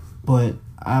 but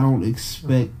I don't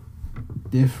expect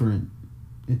different,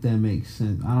 if that makes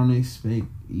sense. I don't expect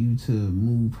you to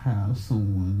move how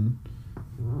someone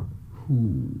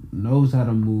who knows how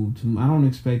to move to. I don't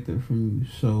expect that from you.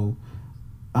 So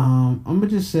I'm gonna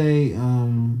just say,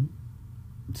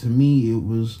 to me, it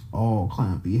was all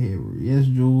clown behavior. Yes,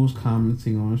 Jules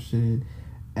commenting on shit,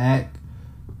 Act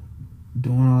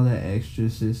doing all that extra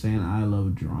shit, saying I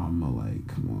love drama. Like,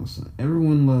 come on, son.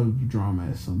 Everyone loves drama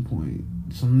at some point.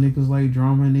 Some niggas like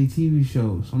drama in their TV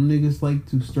shows. Some niggas like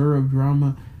to stir up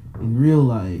drama in real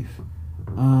life.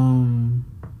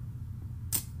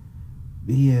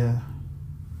 Yeah,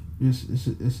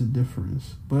 it's a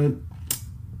difference. But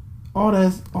all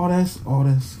that's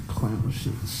clown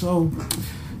shit. So,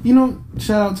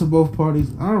 shout out to both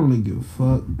parties. I don't really give a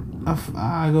fuck.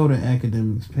 I go to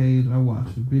Academics page. I watch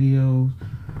the videos.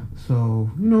 So,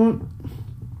 you know what?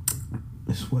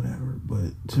 It's whatever.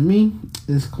 But to me,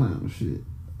 it's clown shit.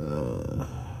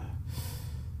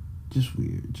 Just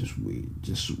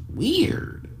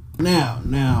weird. Now,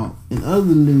 in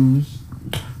other news,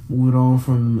 moving on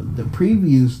from the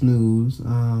previous news,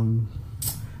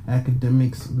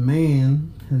 Academics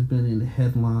man has been in the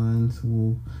headlines,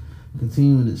 will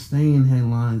continue to stay in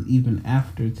headlines even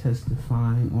after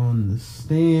testifying on the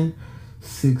stand.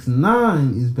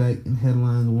 6ix9ine is back in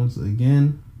headlines once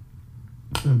again,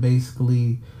 and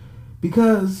basically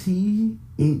because he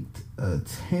inked a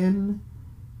 $10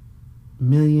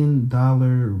 million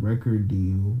record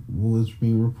deal. Was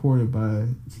being reported by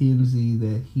TMZ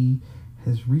that he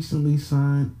has recently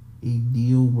signed a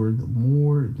deal worth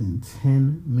more than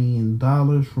 $10 million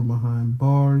from behind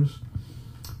bars,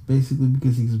 basically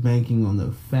because he's banking on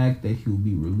the fact that he'll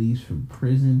be released from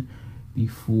prison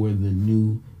before the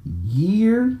new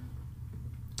year.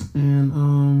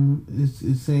 And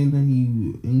it's saying that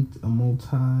he inked a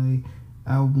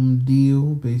multi-album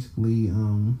deal, basically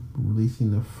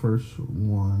releasing the first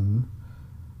one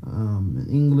in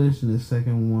English and the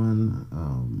second one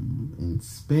in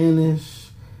Spanish.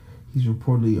 He's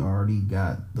reportedly already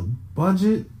got the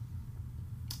budget.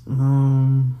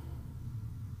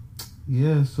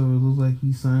 Yeah, so it looks like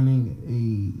he's signing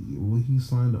he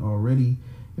signed already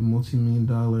a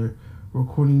multi-million-dollar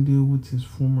recording deal with his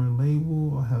former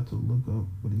label. I'll have to look up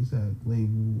what exact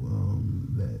label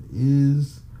that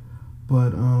is.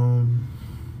 But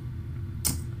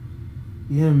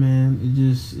yeah, man,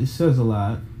 it says a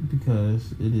lot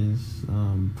because it is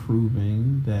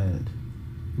proving that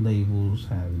labels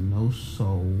have no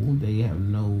soul. They have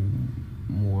no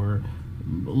morale.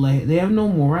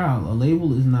 A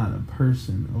label is not a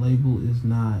person. A label is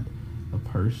not a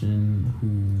person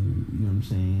who,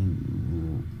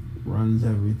 runs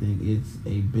everything. It's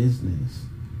a business.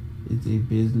 It's a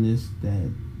business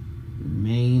that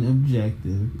main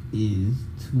objective is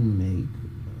to make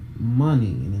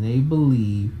money, and they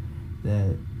believe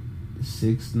that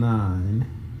 6ix9ine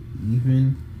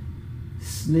even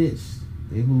snitched.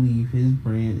 They believe his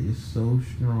brand is so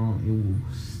strong it will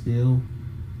still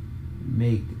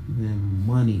make them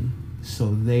money.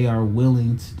 So they are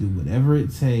willing to do whatever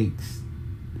it takes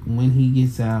when he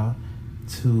gets out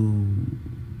to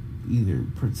either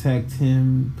protect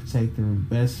him, protect their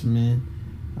investment,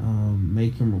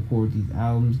 make him record these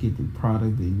albums, get the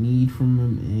product they need from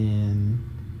him, and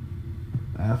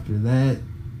after that,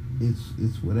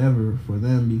 it's whatever for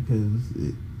them because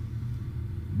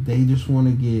they just want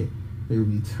to get their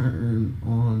return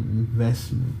on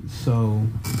investment. So,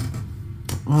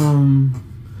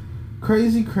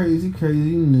 crazy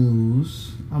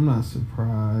news. I'm not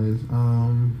surprised.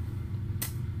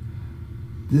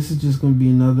 This is just gonna be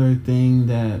another thing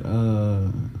that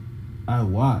I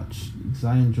watch because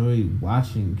I enjoy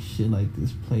watching shit like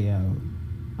this play out.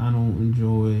 I don't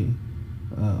enjoy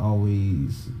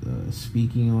always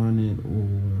speaking on it or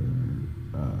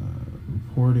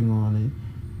reporting on it,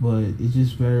 but it's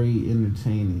just very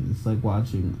entertaining. It's like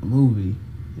watching a movie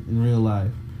in real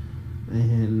life,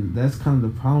 and that's kind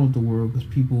of the problem with the world because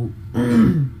people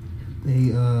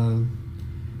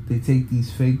they take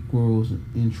these fake worlds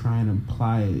and try and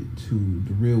apply it to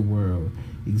the real world.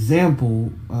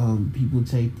 Example, people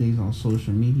take things on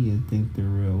social media and think they're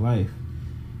real life.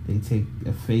 They take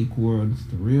a fake world into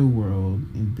the real world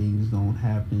and things don't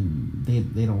happen.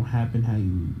 They don't happen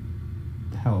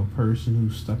how a person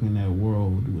who's stuck in that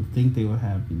world would think they would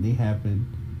happen. They happen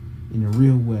in a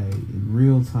real way, in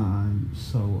real time.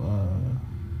 So,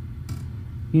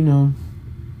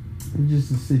 it's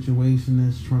just a situation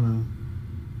that's trying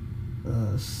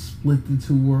to split the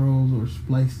two worlds or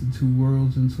splice the two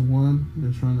worlds into one.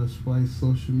 They're trying to splice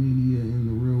social media and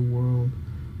the real world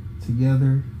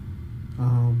together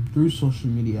through social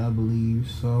media, I believe.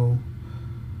 So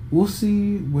we'll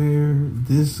see where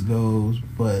this goes,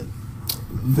 but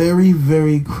very,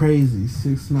 very crazy.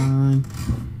 6ix9ine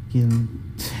getting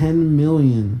 $10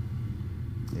 million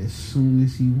as soon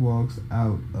as he walks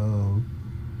out of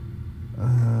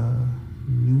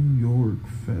New York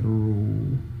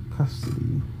federal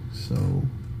custody. So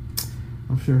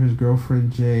I'm sure his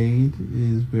girlfriend Jade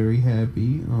is very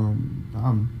happy.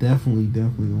 I'm definitely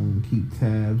gonna keep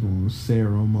tabs on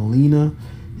Sarah Molina,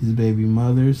 his baby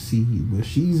mother, see what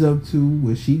she's up to,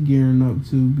 what she gearing up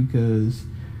to, because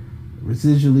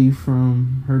residually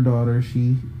from her daughter,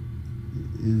 she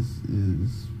is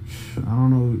I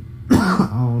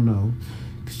don't know.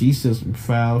 She said some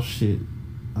foul shit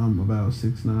about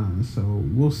 6ix9ine, so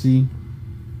we'll see.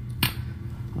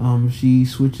 She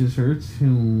switches her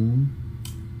tune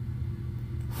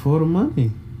for the money. You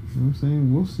know what I'm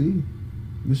saying? We'll see.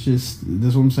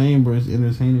 That's what I'm saying, bro. It's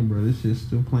entertaining, bro. It's just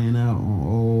still playing out on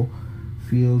all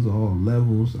fields, all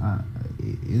levels.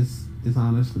 It's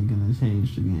honestly gonna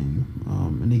change the game.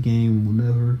 And the game will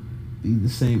never be the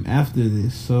same after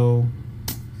this. So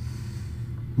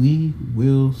we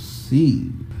will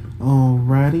see.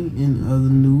 Alrighty, in other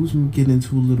news, I'm getting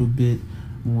into a little bit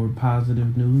more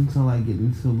positive news until I get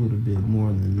into a little bit more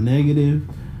of the negative.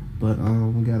 But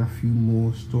we got a few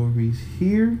more stories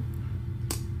here,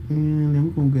 and then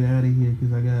we're gonna get out of here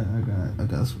because I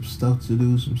got some stuff to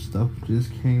do. Some stuff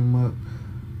just came up.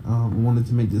 I wanted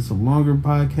to make this a longer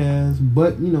podcast,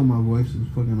 but my voice is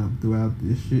fucking up throughout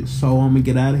this shit, so I'm gonna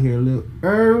get out of here a little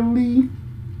early.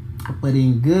 But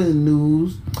in good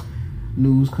news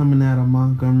coming out of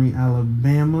Montgomery,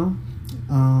 Alabama.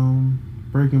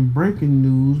 Breaking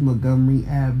news: Montgomery,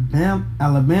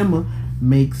 Alabama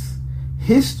makes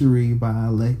history by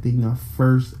electing the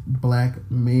first black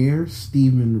mayor.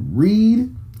 Stephen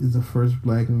Reed is the first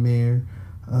black mayor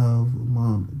of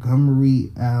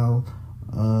Montgomery,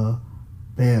 Alabama.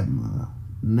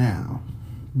 Now,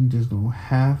 we just gonna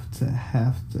have to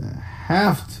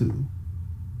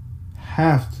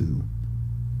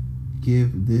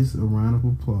give this a round of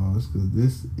applause because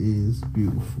this is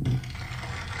beautiful.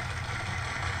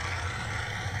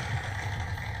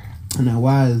 Now,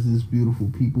 why is this beautiful,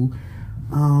 people?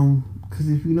 Because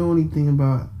if you know anything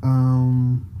about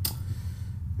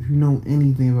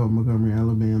Montgomery,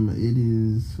 Alabama, it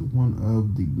is one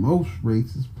of the most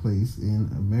racist places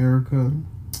in America.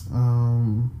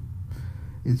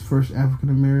 Its first African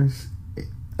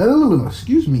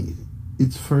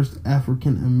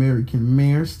American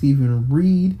mayor, Stephen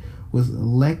Reed, was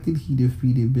elected. He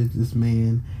defeated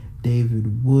businessman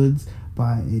David Woods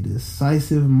by a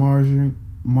decisive margin,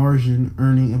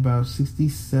 earning about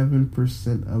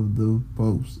 67% of the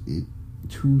votes in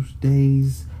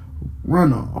Tuesday's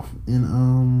runoff. And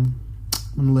I'm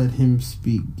gonna let him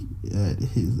speak at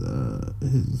his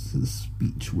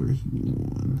speech where he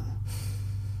won.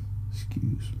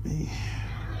 Excuse me.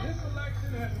 This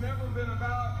election has never been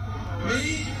about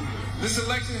me. This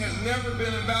election has never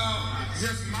been about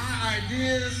just my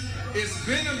ideas. It's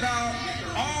been about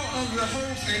all of the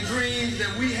hopes and dreams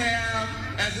that we have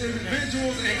as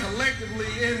individuals and collectively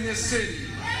in this city.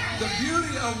 The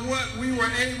beauty of what we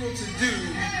were able to do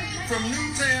from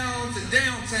Newtown to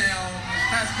downtown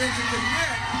has been to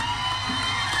connect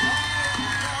all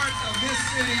parts of this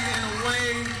city in a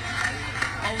way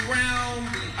around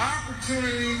the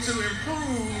opportunity to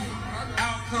improve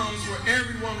outcomes for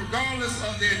everyone, regardless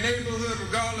of their neighborhood,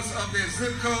 regardless of their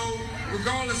zip code,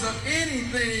 regardless of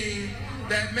anything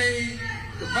that may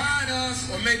divide us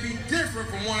or may be different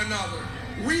from one another.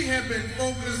 We have been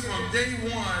focused from day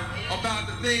one about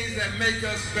the things that make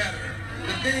us better,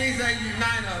 the things that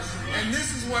unite us. And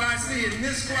this is what I see in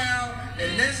this crowd,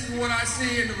 and this is what I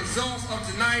see in the results of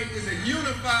tonight is a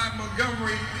unified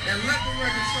Montgomery, and let the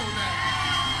record show that.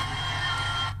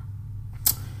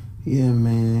 Yeah,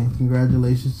 man.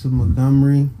 Congratulations to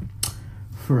Montgomery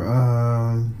for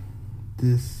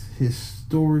this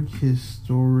historic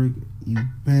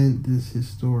event, this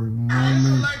historic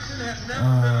moment.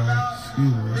 Excuse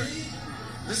me.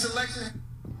 This election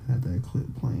had that clip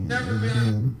playing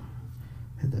again.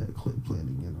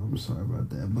 I'm sorry about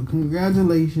that. But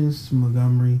congratulations to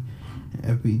Montgomery and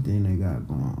everything they got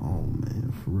going on,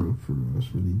 man. For real.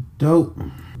 It's really dope.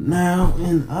 Now,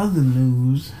 in other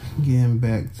news, getting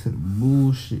back to the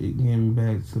bullshit.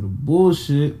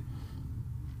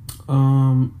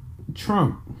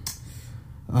 Trump.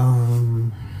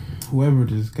 Whoever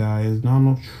this guy is,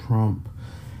 Donald Trump,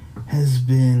 has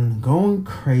been going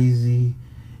crazy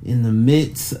in the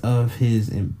midst of his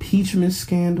impeachment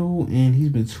scandal, and he's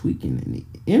been tweaking in the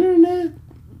internet,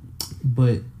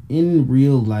 but in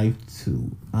real life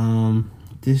too.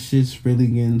 This shit's really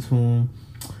getting to him.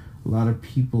 A lot of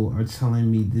people are telling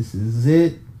me this is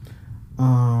it.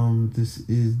 This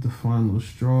is the final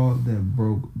straw that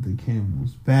broke the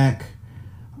camel's back.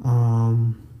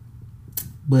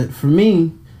 But for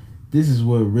me, this is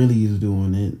what really is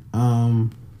doing it.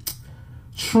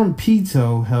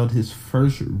 Trumpito held his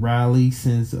first rally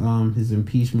since his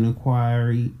impeachment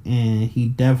inquiry, and he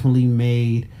definitely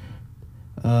made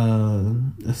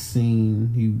a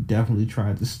scene. He definitely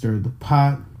tried to stir the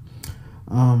pot.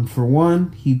 For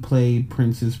one, he played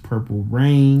Prince's Purple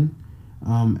Rain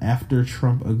after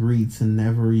Trump agreed to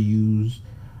never use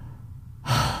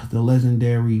the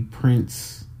legendary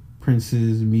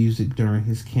Prince's music during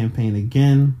his campaign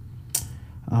again.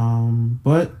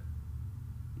 But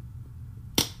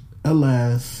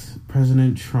alas,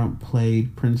 President Trump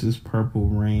played Prince's Purple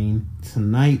Rain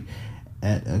tonight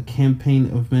at a campaign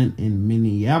event in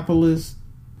Minneapolis.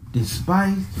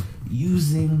 Despite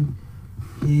using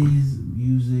his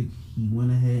music, he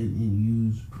went ahead and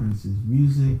used Prince's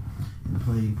music and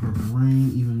played Purple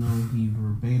Rain, even though he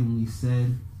verbatimly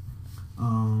said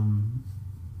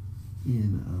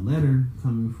in a letter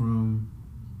coming from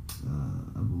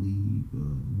I believe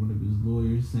one of his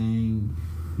lawyers, saying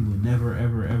he would never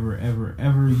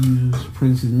ever use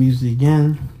Prince's music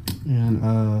again. And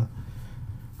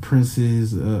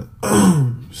Prince's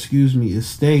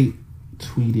estate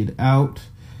tweeted out,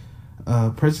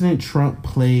 President Trump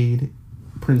played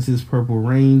Prince's Purple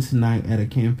Rain tonight at a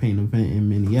campaign event in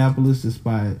Minneapolis,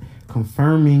 despite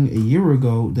confirming a year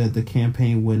ago that the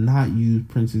campaign would not use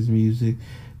Prince's music.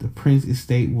 The Prince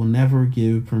estate will never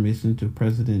give permission to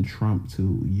President Trump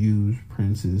to use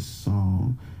Prince's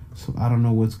song. So I don't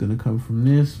know what's going to come from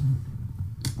this.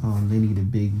 They need a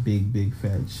big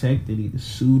fat check. They need to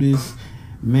sue this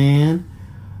man.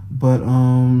 But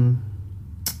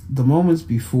the moments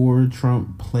before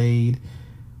Trump played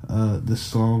the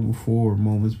song,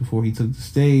 moments before he took the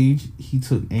stage, he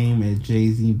took aim at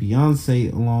Jay-Z and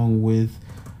Beyonce along with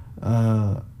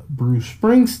Bruce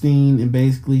Springsteen, and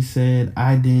basically said,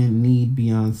 I didn't need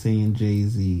Beyonce and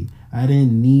Jay-Z. I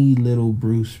didn't need little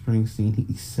Bruce Springsteen,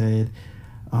 he said,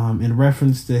 in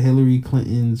reference to Hillary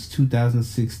Clinton's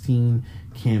 2016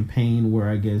 campaign, where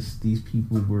I guess these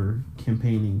people were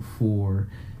campaigning for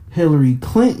Hillary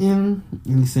Clinton,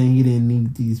 and he's saying he didn't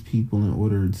need these people in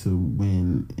order to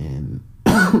win and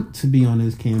to be on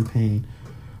his campaign.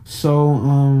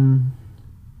 So,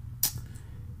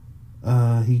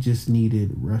 he just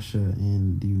needed Russia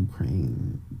and the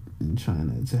Ukraine and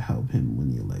China to help him win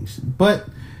the election. But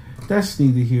that's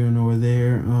neither here nor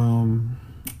there.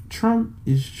 Trump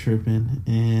is tripping,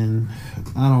 and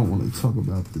I don't want to talk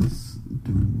about this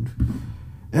dude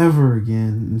ever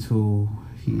again until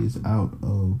he is out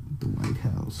of the White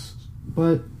House.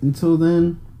 But until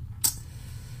then,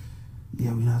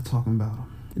 yeah, we're not talking about him.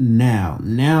 Now,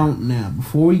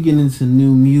 before we get into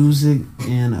new music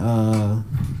and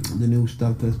the new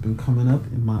stuff that's been coming up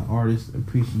in my artist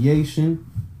appreciation,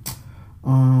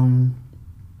 some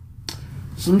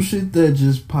shit that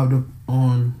just popped up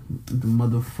on the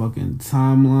motherfucking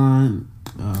timeline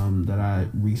that I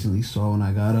recently saw when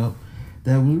I got up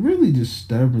that was really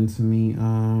disturbing to me.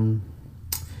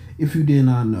 If you did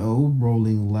not know,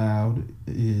 Rolling Loud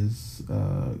is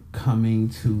coming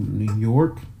to New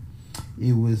York.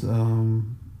 It was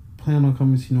planned on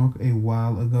coming to New York a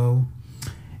while ago,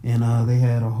 and they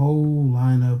had a whole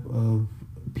lineup of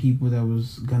people that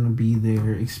was gonna be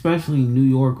there, especially New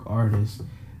York artists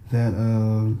that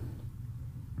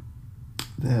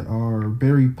are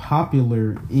very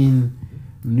popular in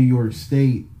New York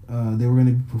State. They were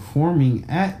gonna be performing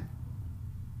at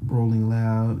Rolling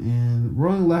Loud, and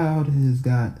Rolling Loud has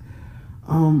got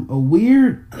a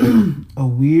weird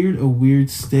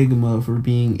stigma for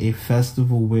being a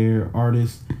festival where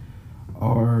artists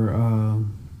are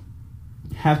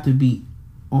have to be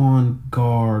on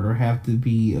guard or have to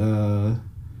be a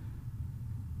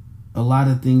lot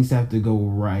of things have to go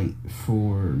right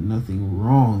for nothing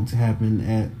wrong to happen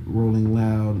at Rolling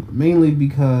Loud, mainly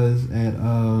because at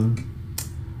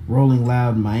Rolling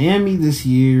Loud Miami this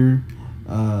year,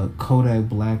 Kodak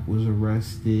Black was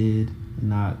arrested,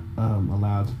 not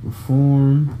allowed to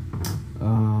perform.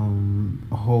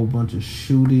 A whole bunch of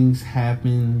shootings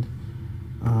happened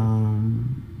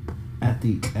at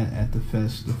the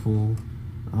festival.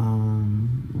 A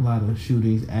lot of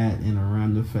shootings at and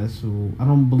around the festival. I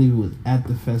don't believe it was at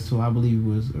the festival. I believe it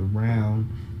was around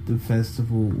the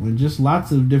festival. And just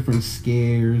lots of different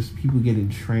scares, people getting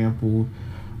trampled.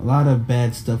 A lot of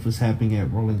bad stuff was happening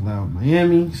at Rolling Loud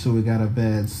Miami, so it got a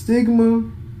bad stigma.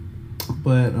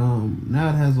 But now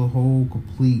it has a whole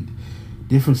complete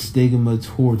different stigma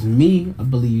towards me. I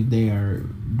believe they are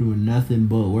doing nothing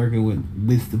but working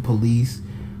with the police.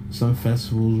 Some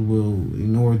festivals will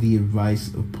ignore the advice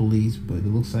of police, but it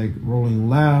looks like Rolling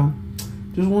Loud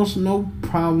just wants no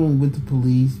problem with the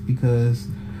police because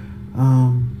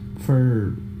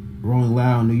for Rolling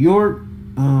Loud New York,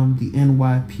 the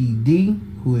NYPD,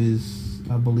 who is,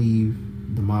 I believe,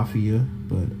 the mafia,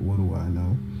 but what do I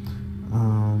know?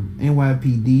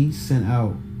 NYPD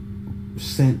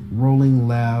sent Rolling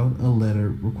Loud a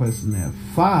letter requesting that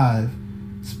 5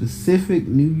 specific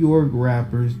New York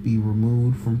rappers be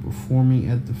removed from performing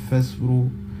at the festival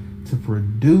to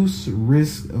produce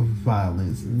risk of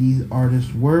violence. And these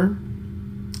artists were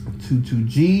 22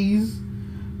 G's,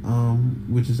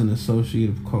 which is an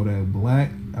associate of Kodak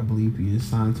Black. I believe he is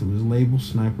signed to his label,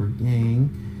 Sniper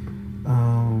Gang.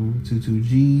 22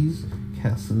 G's,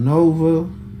 Casanova,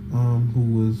 who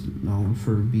was known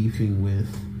for beefing with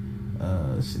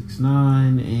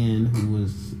 6ix9ine, and who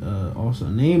was also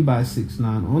named by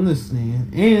 6ix9ine on the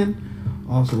stand, and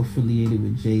also affiliated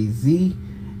with Jay-Z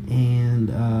and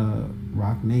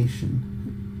Roc Nation.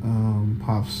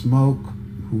 Pop Smoke,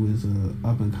 who is an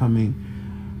up-and-coming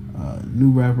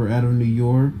new rapper out of New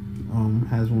York,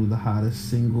 has one of the hottest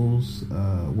singles,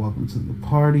 Welcome to the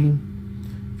Party,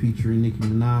 featuring Nicki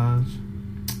Minaj.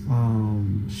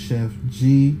 Chef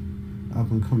G, up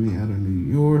and coming out of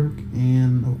New York,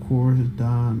 and of course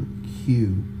Don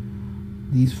Q.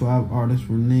 These 5 artists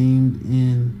were named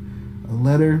in a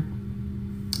letter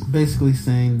basically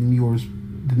saying the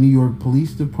New York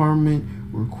Police Department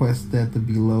requests that the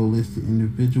below listed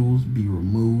individuals be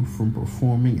removed from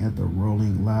performing at the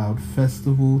Rolling Loud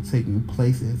Festival taking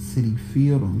place at Citi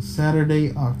Field on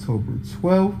Saturday, October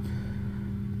 12th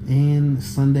and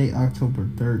Sunday, October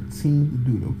 13th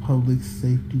due to public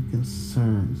safety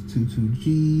concerns. 22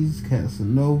 G's,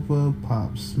 Casanova,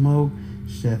 Pop Smoke,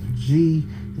 Chef G,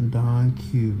 and Don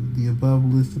Q. The above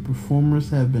listed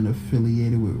performers have been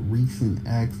affiliated with recent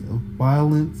acts of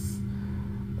violence.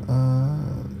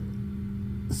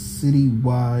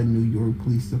 Citywide New York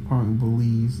Police Department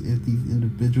believes if these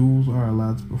individuals are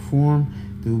allowed to perform,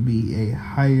 there will be a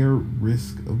higher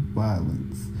risk of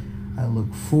violence. I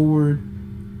look forward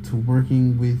to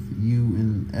working with you in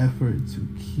an effort to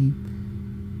keep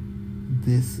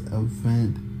this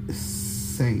event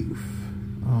safe.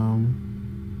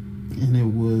 And it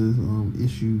was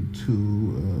issued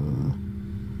to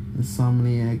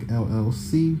Insomniac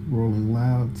LLC, Rolling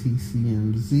Loud,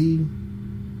 TCMZ,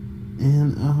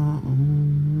 and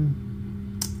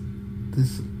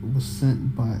this was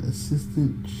sent by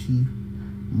Assistant Chief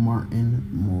Martin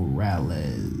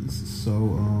Morales.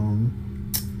 So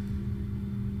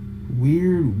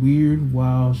weird,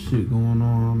 wild shit going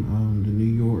on. The New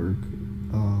York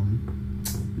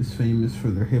is famous for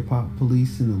their hip hop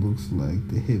police, and it looks like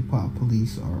the hip hop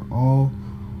police are all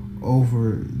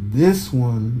over this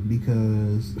one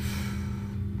because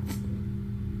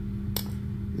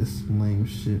it's some lame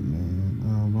shit, man.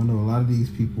 I know a lot of these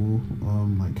people,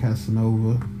 like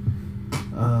Casanova,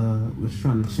 was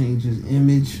trying to change his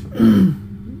image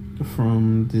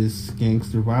from this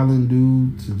gangster violent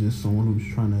dude to just someone who's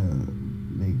trying to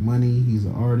make money. He's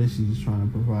an artist. He's just trying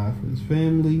to provide for his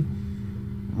family.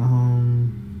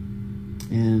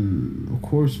 And of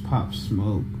course Pop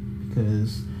Smoke,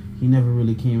 because he never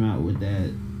really came out with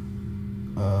that.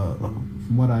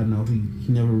 From what I know,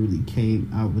 he never really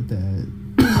came out with that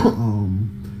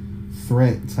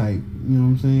threat type. You know what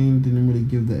I'm saying? Didn't really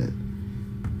give that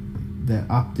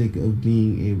optic of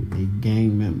being a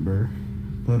gang member.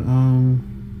 But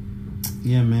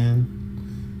yeah, man.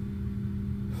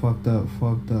 Fucked up.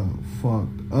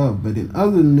 But in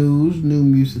other news, new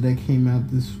music that came out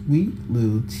this week,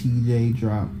 Lil TJ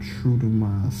dropped True to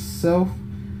Myself.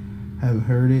 Haven't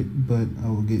heard it, but I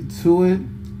will get to it.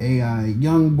 AI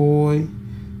Youngboy,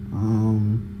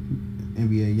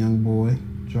 NBA Youngboy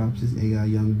drops his AI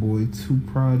Youngboy 2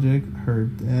 project.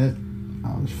 Heard that.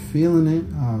 I was feeling it.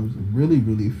 I was really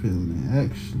feeling it,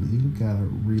 actually. Gotta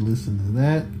re-listen to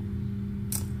that.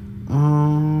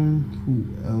 Who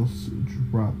else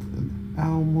dropped an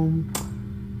album?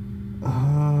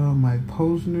 Mike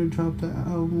Posner dropped the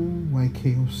album.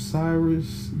 YK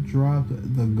Osiris dropped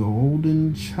The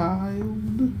Golden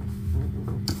Child.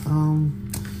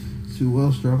 See who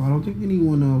else dropped. I don't think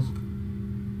anyone else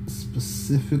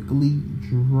specifically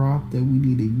dropped that we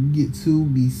need to get to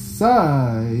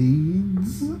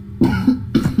besides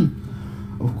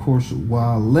of course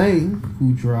Wale,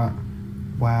 who dropped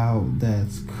Wow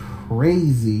That's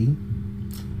Crazy.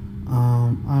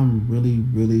 I'm really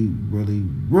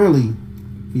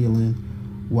feeling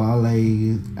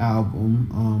Wale's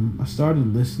album. I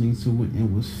started listening to it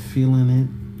and was feeling it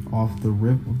off the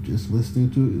rip of just listening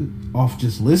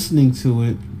to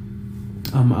it.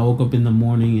 I woke up in the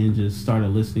morning and just started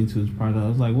listening to his product. I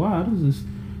was like, wow, this is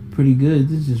pretty good.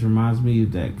 This just reminds me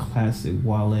of that classic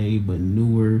Wale, but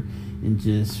newer and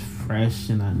just fresh,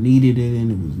 and I needed it,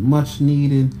 and it was much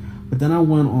needed. But then I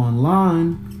went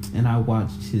online and I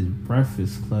watched his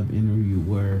Breakfast Club interview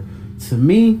where, to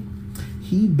me,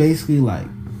 he basically like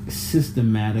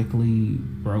systematically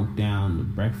broke down the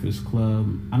Breakfast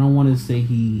Club. I don't want to say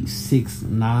he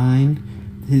 6'9"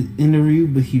 his interview,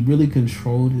 but he really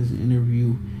controlled his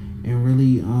interview and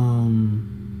really,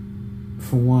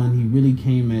 for one, he really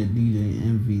came at DJ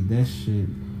Envy. That shit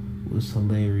was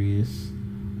hilarious.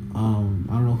 I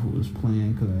don't know if it was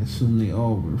planned because I assume they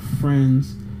all were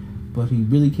friends, but he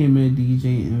really came at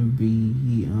DJ Envy.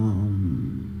 He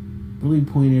really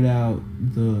pointed out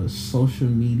the social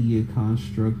media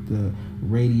construct, the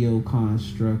radio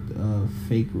construct of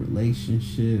fake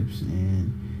relationships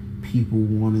and people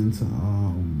wanting to,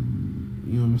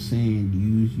 you know what I'm saying,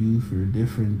 use you for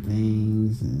different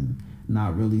things and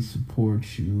not really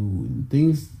support you and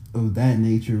things of that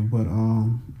nature. But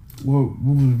what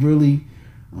was really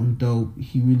dope,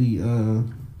 he really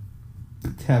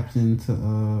tapped into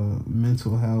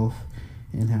mental health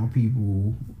and how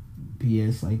people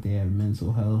BS like they have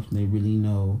mental health and they really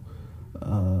know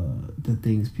the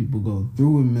things people go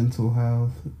through with mental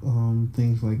health,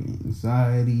 things like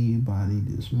anxiety, body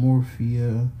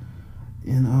dysmorphia,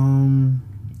 and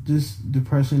just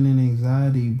depression and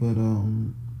anxiety. But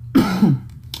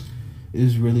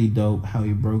it's really dope how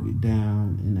he broke it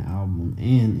down in the album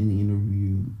and in the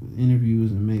interview. The interview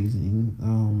is amazing.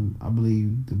 I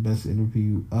believe the best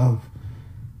interview of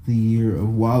the year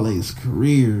of Wale's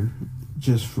career,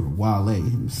 just for Wale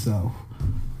himself.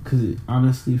 Because it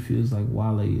honestly feels like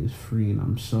Wale is free, and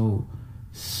I'm so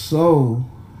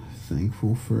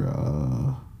thankful for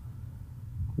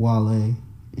Wale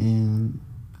and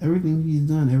everything he's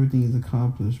done, everything he's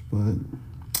accomplished. But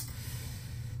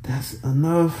that's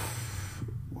enough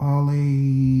Wale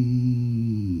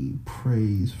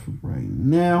praise for right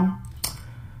now.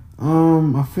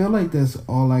 I feel like that's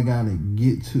all I gotta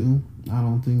get to. I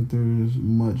don't think there's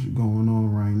much going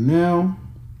on right now.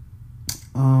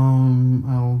 I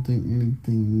don't think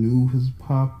anything new has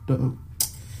popped up.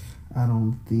 I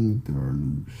don't think there are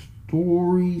new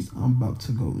stories. I'm about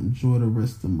to go enjoy the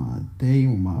rest of my day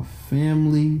with my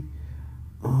family.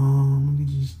 Let me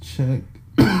just check,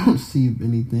 see if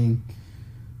anything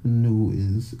new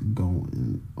is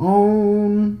going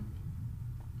on.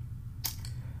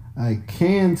 I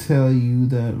can tell you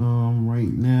that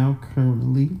right now,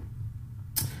 currently,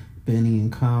 Benny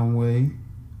and Conway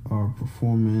are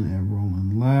performing at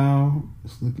Rolling Loud.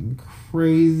 It's looking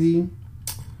crazy.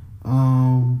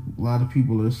 A lot of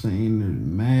people are saying there's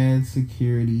mad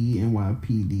security,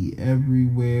 NYPD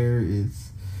everywhere.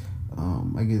 It's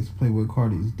I guess Playboy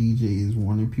Cardi's DJ is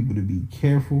warning people to be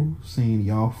careful, saying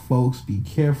y'all folks be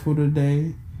careful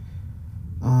today.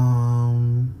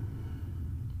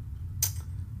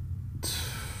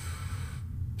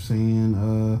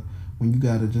 Saying when you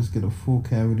gotta just get a full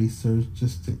cavity search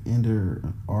just to enter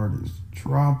an artist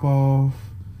drop off.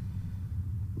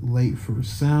 Late for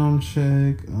sound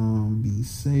check. Be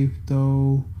safe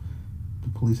though. The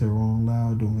police are rolling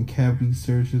loud doing cavity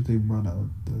searches. They brought out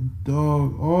the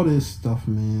dog. All this stuff,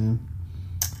 man.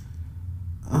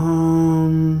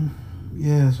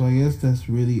 Yeah, so I guess that's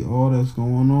really all that's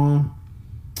going on,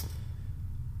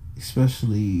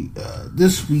 especially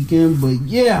this weekend. But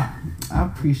yeah, I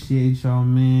appreciate y'all,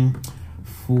 man,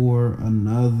 for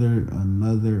another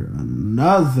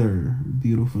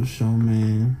beautiful show,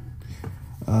 man.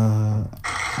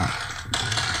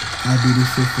 I do this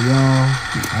shit for y'all.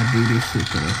 I do this shit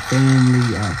for the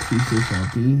family. I appreciate y'all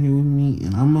being here with me.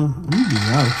 And I'm gonna be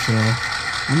out, y'all.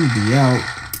 I'm gonna be out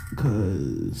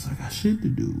because I got shit to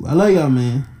do. I love y'all,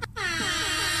 man.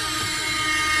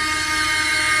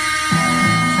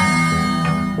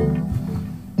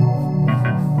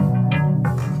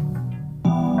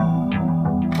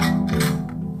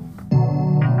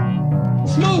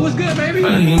 Smooth, what's good, baby?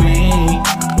 What do you mean?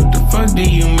 Fuck do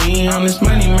you mean? All this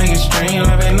money make it strain.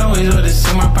 Life ain't always what it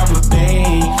seem, my papa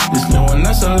pain. There's no one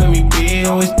else, so let me be.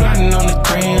 Always plotting on the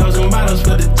crayons and bottles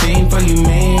for the team. Fuck you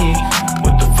mean?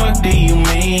 What the fuck do you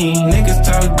mean? Niggas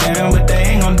talk down, but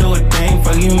they ain't gon' do a thing.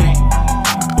 Fuck you mean?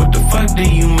 What the fuck do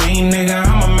you mean, nigga?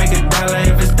 I'ma make $1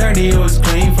 if it's dirty or it's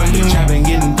clean. Fuck you mean? I've been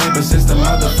getting paper since the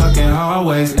motherfucking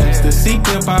hallways. Ecstasy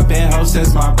pill poppin' hoe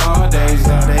since my ball days.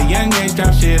 All that young age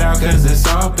drop shit out cause it's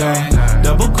all pain.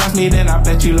 Double cross me, then I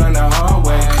bet you learn the hard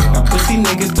way. Got pussy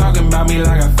niggas talking about me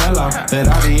like I fell off. But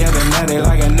all the other night they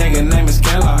like a nigga named is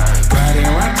Kellogg. Riding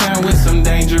around town with some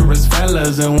dangerous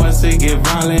fellas. And once it get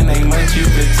violent, ain't much you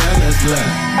could tell us. Look,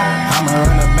 I'ma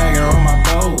run a bagger on my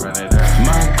boat.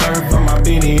 My curve for my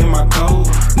beanie and my coat.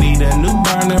 Need a new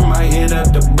burner, might hit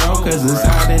up the bro. Cause it's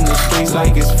out in the streets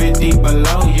like it's 50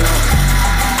 below, yo.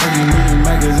 Fuck you mean,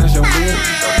 man, cause that's your bitch.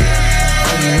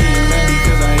 Fuck you mean, man,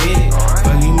 because I hit it.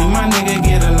 Fuck you mean, my nigga,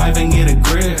 get a life and get a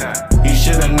grip. You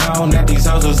should've known that these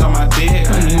hoes was on my dick.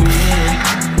 Fuck you mean?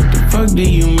 What the fuck do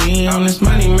you mean? All this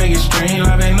money make it strain.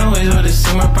 Life ain't always what it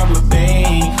seem, my papa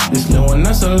pain. There's no one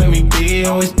else, so let me be.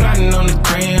 Always plotting on the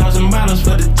crayons and bottles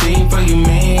for the team. Fuck you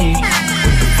mean?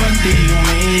 What the fuck do you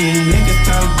mean? Niggas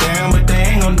talk down, but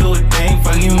they ain't gon' do a thing.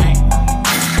 Fuck you mean?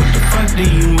 What the fuck do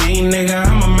you mean, nigga?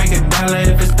 I'ma make $1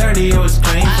 if it's dirty or it's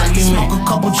clean. Fuck you mean? Smoke a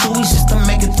couple chewies just to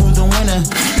make it through the winter.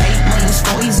 8 million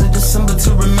stories of December to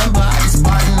remember. I just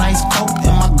bought a nice coat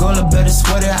and my girl a better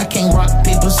sweater. I can't rock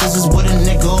paper scissors with a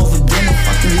nigga over dinner.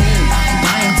 Fucking me,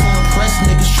 dying to impress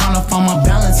niggas, tryna find my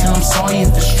balance. And I'm sorry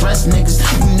if it's stress, niggas.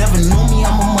 You never knew me,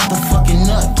 I'm a motherfucking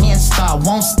nut. Can't stop,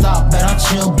 won't stop, bet I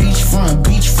chill beachfront.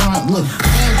 Look,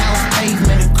 clean house,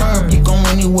 pavement, a curb. You go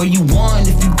anywhere you want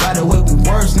if you got away with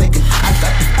words, nigga. I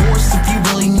got the force if you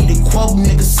really need a quote,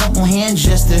 nigga. Simple hand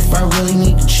gesture if I really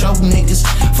need to choke, niggas.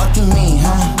 Fucking me,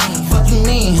 huh? Fucking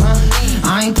me, huh?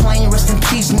 I ain't playing, rest in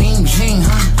peace, Mean Gene,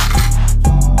 huh?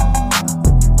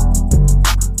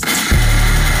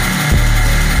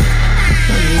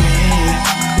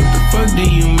 What do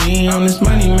you mean? All this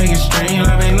money make it strain.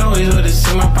 Life ain't always what it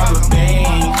seem, my papa pain.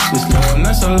 There's no one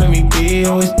else, so let me be.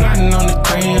 Always plotting on the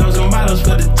crayons and bottles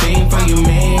for the team. Fuck you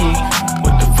mean?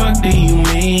 What the fuck do you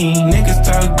mean? Niggas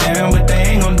talk down, but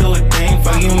they ain't gon' do a thing.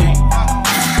 Fuck you mean?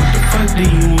 What the fuck do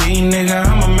you mean, nigga?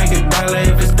 I'ma make $1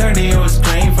 if it's dirty or it's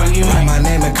clean. Fuck you mean? My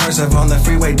name in cursive on the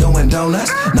freeway doing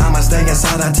donuts. Now I stay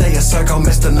inside, I tell you, circle,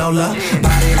 Mr. Nola.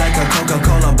 Body like a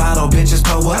Coca-Cola bottle, bitches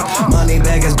pull up. Money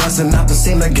bag is busting out the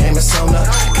seam, the game is sewn up.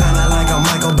 Kinda like a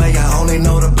Michael Bay, I only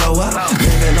know to blow up.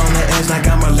 Living on the edge like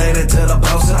I'm related to the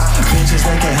posters. Bitches,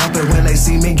 they can't help it when they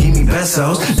see me, give me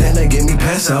pesos. Then they give me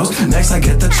pesos, next I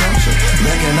get the treasure.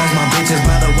 Recognize my bitches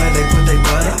by the way they put their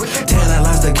butt up.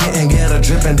 Tantalize the kitten, get a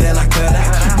drip and then I cut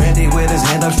out. Randy with his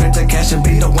hand up straight to cash and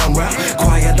be the one route.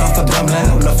 Quiet off the dumb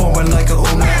loud, the forward like a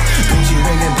una. Gucci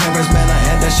ring in Paris, man, I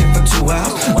had that shit for 2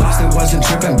 hours. Lost it, wasn't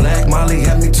tripping, Black Molly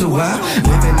had me too high.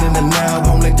 Living in the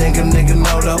now, only think a nigga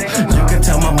know though. You can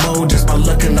tell my mood just by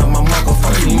looking at my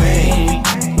microphone, man.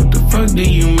 What the fuck do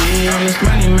you mean? All this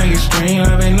money make it strain.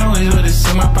 Life ain't always what it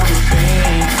seem, my papa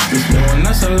pain. There's no one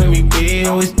else, so let me be.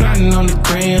 Always plotting on the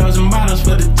crayons and bottles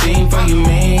for the team. Fuck you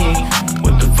mean?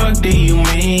 What the fuck do you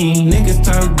mean? Niggas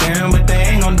talk down, but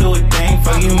they ain't gon' do a thing.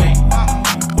 Fuck you mean?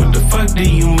 What the fuck do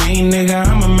you mean, nigga?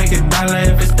 I'ma make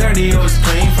 $1 if it's dirty or it's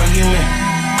clean. Fuck you mean?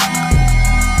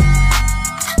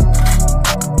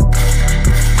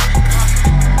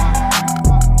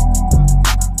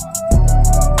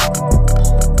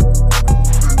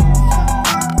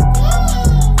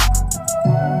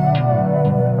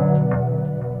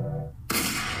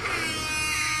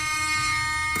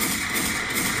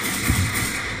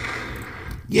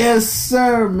 Yes,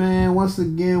 sir, man. Once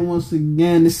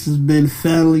again, this has been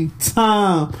Family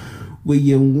Time with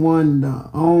your one, the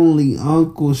only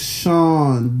Uncle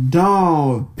Sean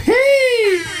Don P.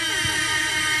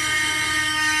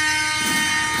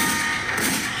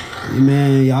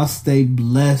 Man, y'all stay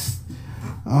blessed.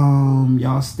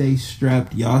 Y'all stay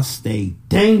strapped. Y'all stay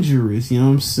dangerous. You know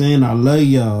what I'm saying? I love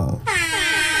y'all.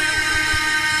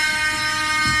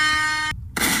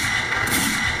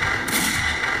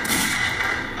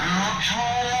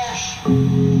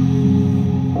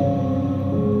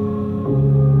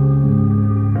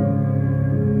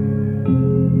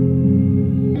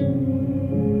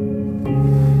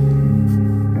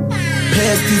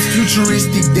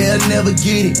 Futuristic, they'll never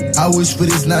get it. I wish for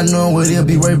this, not knowing what it'll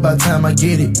be worth by the time I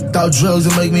get it. Thought drugs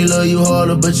would make me love you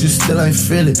harder, but you still ain't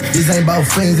feel it. This ain't about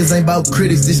fans, this ain't about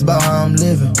critics, this about how I'm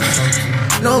living.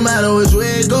 No matter which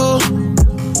way it go,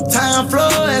 time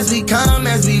flow as we come,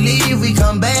 as we leave. We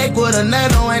come back with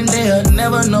another one, they'll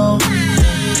never know.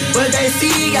 What they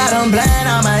see got them blind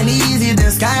on my knees, in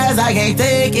the skies, I can't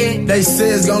take it. They say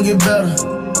it's gonna get better,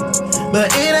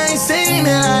 but it ain't seeming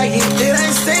like it, it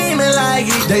ain't seeming like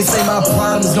it. They say my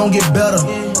problems gon' get better,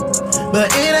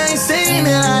 but it ain't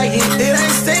seeming like it, it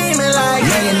ain't seeming like it.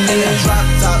 Laying in a drop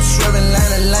top, swerving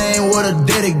lane to lane, what a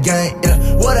dirty game, yeah.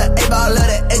 What a A-ball of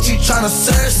the H, he tryna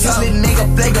search something. This nigga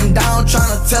flag him down,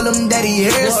 tryna tell him that he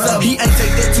hears something. He ain't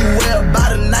take that too well,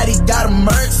 by the night he got a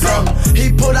merch something.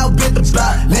 He pulled out, bit the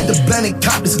block, let the blended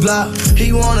cop this block.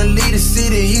 He wanna leave the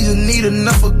city, he just need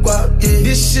enough of guap, yeah.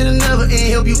 This shit'll never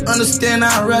end, help you understand,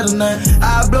 I'd rather not.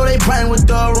 I blow they brain with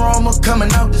the aroma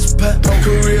coming out this pack.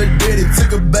 Career did it,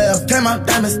 took a bath, came out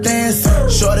diamond stance.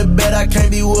 Shorty bet I can't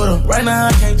be with her, right now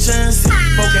I can't chance it.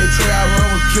 4K Trey, I run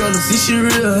with killers, this shit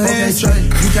real, hands Trey.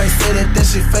 You can't say that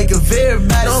shit fake if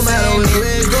everybody no matter which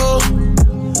way it go.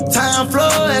 Time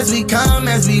flow as we come,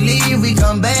 as we leave. We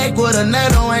come back with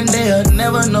another one, they'll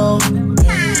never know.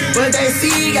 What they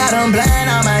see got them blind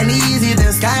on my knees, in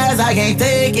the skies, I can't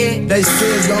take it. They say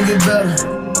it's gon' get better,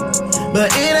 but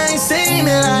it ain't seeming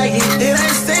like it, it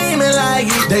ain't seeming like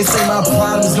it. They say my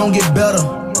problems gon' get better,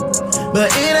 but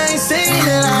it ain't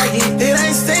seeming like it, it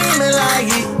ain't seeming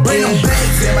like it. Bring them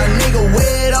bags in, my nigga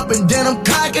wet up and then I'm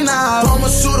cocking out.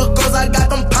 Pharmaceuticals, I got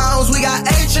them pounds, we got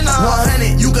H&R.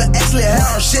 100, you can actually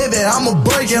have a Chevy, I'ma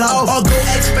break it off. Or go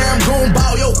X-Fam, gon'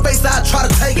 ball your face, I try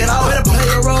to take it off. Better play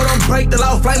a role, don't break the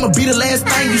law, flame'll be the last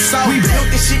thing you saw. We built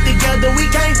this shit together, we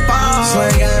can't fall.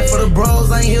 Swing out for the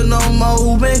bros, ain't here no more,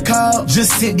 who been called?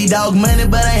 Just sent D-Dog money,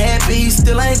 but ain't happy, he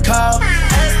still ain't called.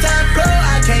 As time flow,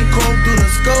 I can't cope through the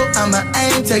scope. I'ma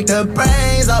aim, take the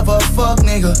brains off a fuck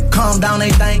nigga. Calm down, they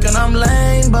thinkin' I'm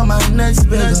lame, but my nuts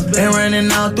bigger. Been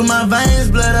running out through my veins,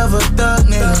 blood of a thug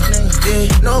nigga.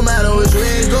 Yeah, no matter which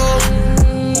way it go.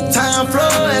 Time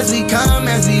flow as we come,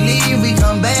 as we leave. We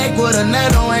come back with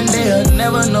another one, they'll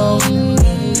never know.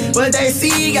 What they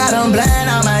see got them blind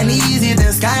on my knees, in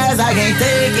the skies, I can't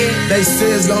take it. They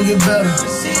say it's gon' get better,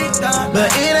 but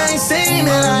it ain't seeming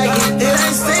like it, it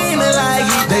ain't seeming like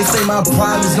it. They say my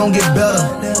problems gon' get better,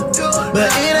 but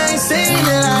it ain't seeming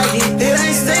like it, it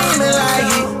ain't seeming like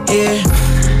it, yeah.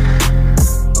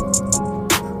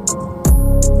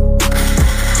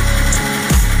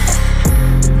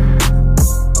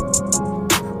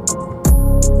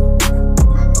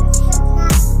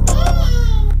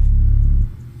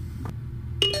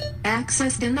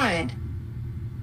 Access denied.